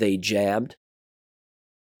 Were they jabbed?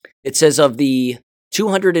 It says of the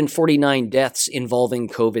 249 deaths involving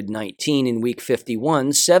COVID-19 in week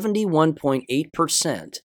 51,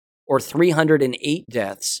 71.8%, or 308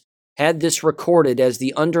 deaths, had this recorded as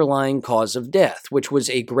the underlying cause of death, which was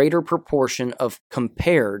a greater proportion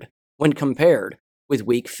when compared with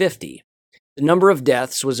week 50. The number of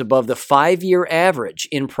deaths was above the 5-year average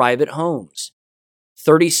in private homes,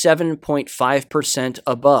 37.5%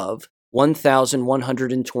 above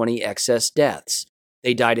 1,120 excess deaths.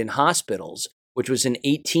 They died in hospitals, which was an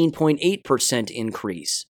 18.8%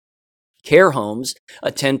 increase. Care homes,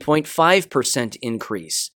 a 10.5%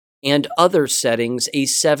 increase, and other settings, a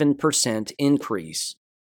 7% increase.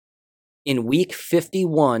 In week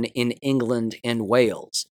 51 in England and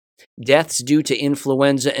Wales, deaths due to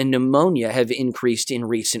influenza and pneumonia have increased in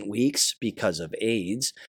recent weeks because of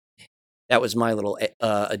AIDS. That was my little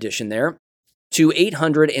addition there. To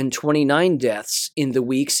 829 deaths in the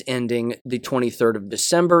weeks ending the 23rd of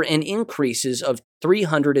December, and increases of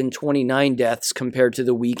 329 deaths compared to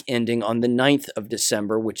the week ending on the 9th of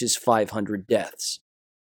December, which is 500 deaths.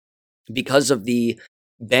 Because of the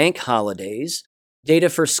bank holidays, data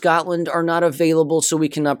for Scotland are not available, so we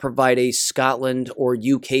cannot provide a Scotland or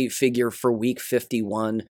UK figure for week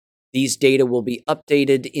 51. These data will be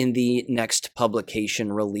updated in the next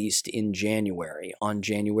publication released in January, on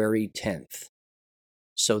January 10th.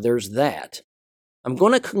 So there's that. I'm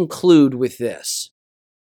going to conclude with this.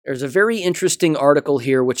 There's a very interesting article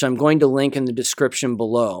here, which I'm going to link in the description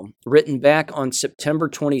below, written back on September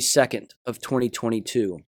 22nd of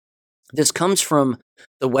 2022. This comes from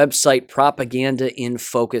the website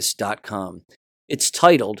propagandainfocus.com. It's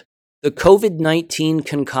titled, The COVID-19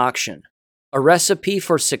 Concoction, a Recipe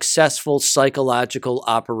for Successful Psychological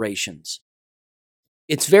Operations.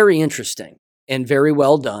 It's very interesting and very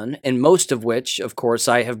well done, and most of which, of course,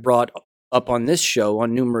 I have brought up on this show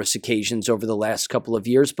on numerous occasions over the last couple of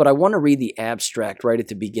years, but I want to read the abstract right at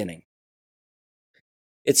the beginning.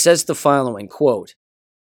 It says the following, quote,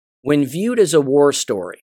 when viewed as a war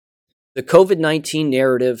story, the COVID-19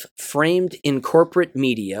 narrative framed in corporate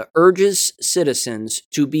media urges citizens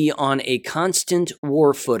to be on a constant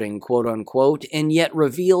war footing, quote unquote, and yet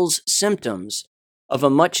reveals symptoms of a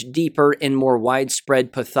much deeper and more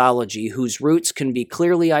widespread pathology whose roots can be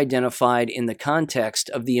clearly identified in the context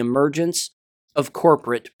of the emergence of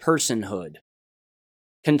corporate personhood.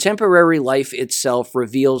 Contemporary life itself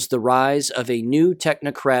reveals the rise of a new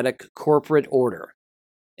technocratic corporate order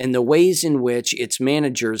and the ways in which its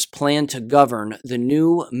managers plan to govern the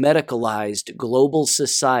new medicalized global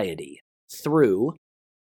society through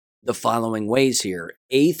the following ways here,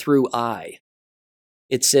 A through I.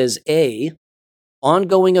 It says A,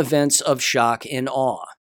 ongoing events of shock and awe.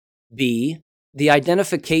 B, the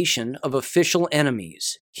identification of official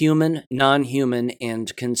enemies, human, non-human,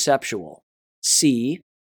 and conceptual. C,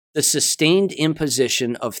 the sustained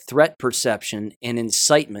imposition of threat perception and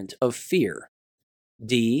incitement of fear.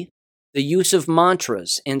 D, the use of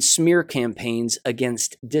mantras and smear campaigns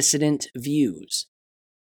against dissident views.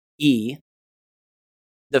 E,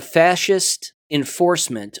 the fascist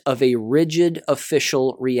enforcement of a rigid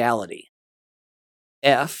official reality.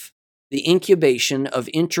 F, the incubation of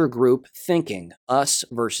intergroup thinking, us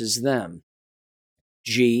versus them.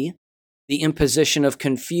 G, the imposition of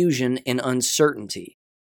confusion and uncertainty.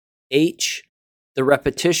 H, the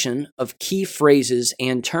repetition of key phrases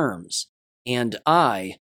and terms. And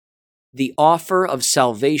I, the offer of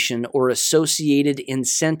salvation or associated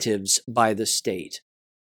incentives by the state.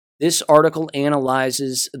 This article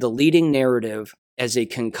analyzes the leading narrative as a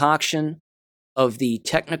concoction of the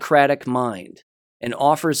technocratic mind and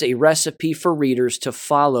offers a recipe for readers to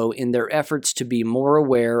follow in their efforts to be more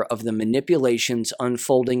aware of the manipulations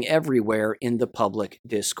unfolding everywhere in the public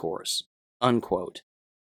discourse. Unquote.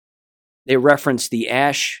 They reference the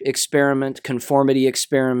Asch experiment, conformity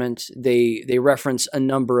experiment. They reference a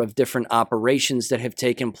number of different operations that have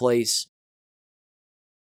taken place,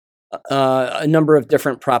 a number of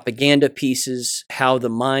different propaganda pieces, how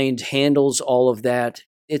the mind handles all of that.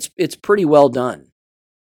 It's pretty well done.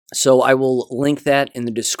 So I will link that in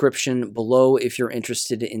the description below if you're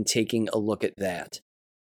interested in taking a look at that.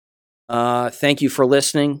 Thank you for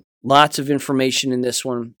listening. Lots of information in this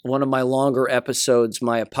one. One of my longer episodes.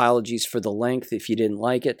 My apologies for the length if you didn't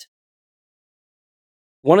like it.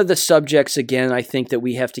 One of the subjects, again, I think that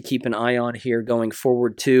we have to keep an eye on here going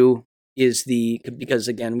forward too, is because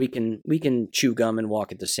again, we can chew gum and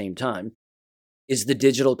walk at the same time, is the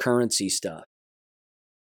digital currency stuff.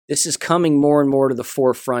 This is coming more and more to the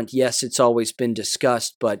forefront. Yes, it's always been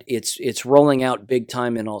discussed, but it's rolling out big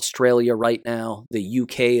time in Australia right now, the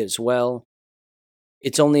UK as well.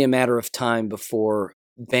 It's only a matter of time before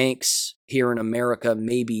banks here in America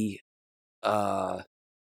maybe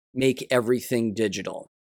make everything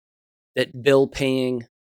digital, that bill paying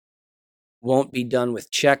won't be done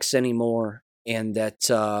with checks anymore, and that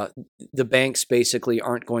the banks basically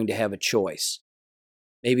aren't going to have a choice.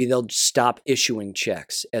 Maybe they'll stop issuing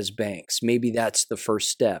checks as banks. Maybe that's the first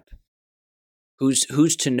step.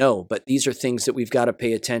 Who's to know? But these are things that we've got to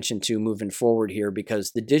pay attention to moving forward here,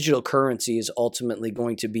 because the digital currency is ultimately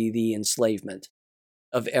going to be the enslavement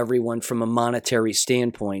of everyone from a monetary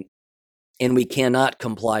standpoint, and we cannot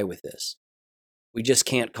comply with this. We just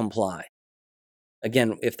can't comply.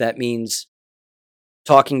 Again, if that means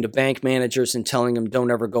talking to bank managers and telling them don't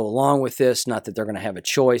ever go along with this, not that they're going to have a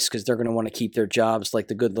choice because they're going to want to keep their jobs like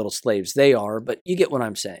the good little slaves they are, but you get what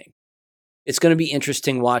I'm saying. It's going to be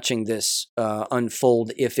interesting watching this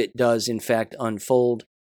unfold, if it does in fact unfold.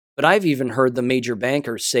 But I've even heard the major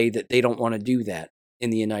bankers say that they don't want to do that in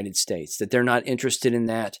the United States, that they're not interested in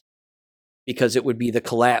that because it would be the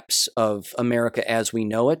collapse of America as we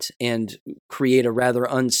know it and create a rather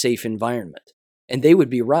unsafe environment. And they would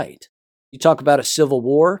be right. You talk about a civil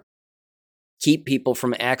war, keep people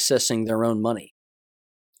from accessing their own money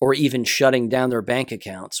or even shutting down their bank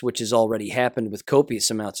accounts, which has already happened with copious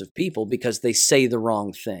amounts of people because they say the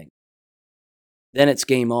wrong thing. Then it's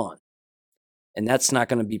game on. And that's not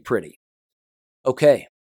going to be pretty. Okay.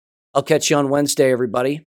 I'll catch you on Wednesday,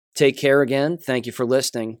 everybody. Take care again. Thank you for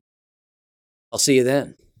listening. I'll see you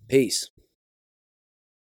then. Peace.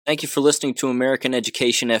 Thank you for listening to American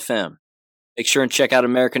Education FM. Make sure and check out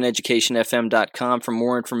AmericanEducationFM.com for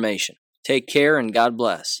more information. Take care and God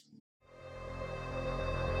bless.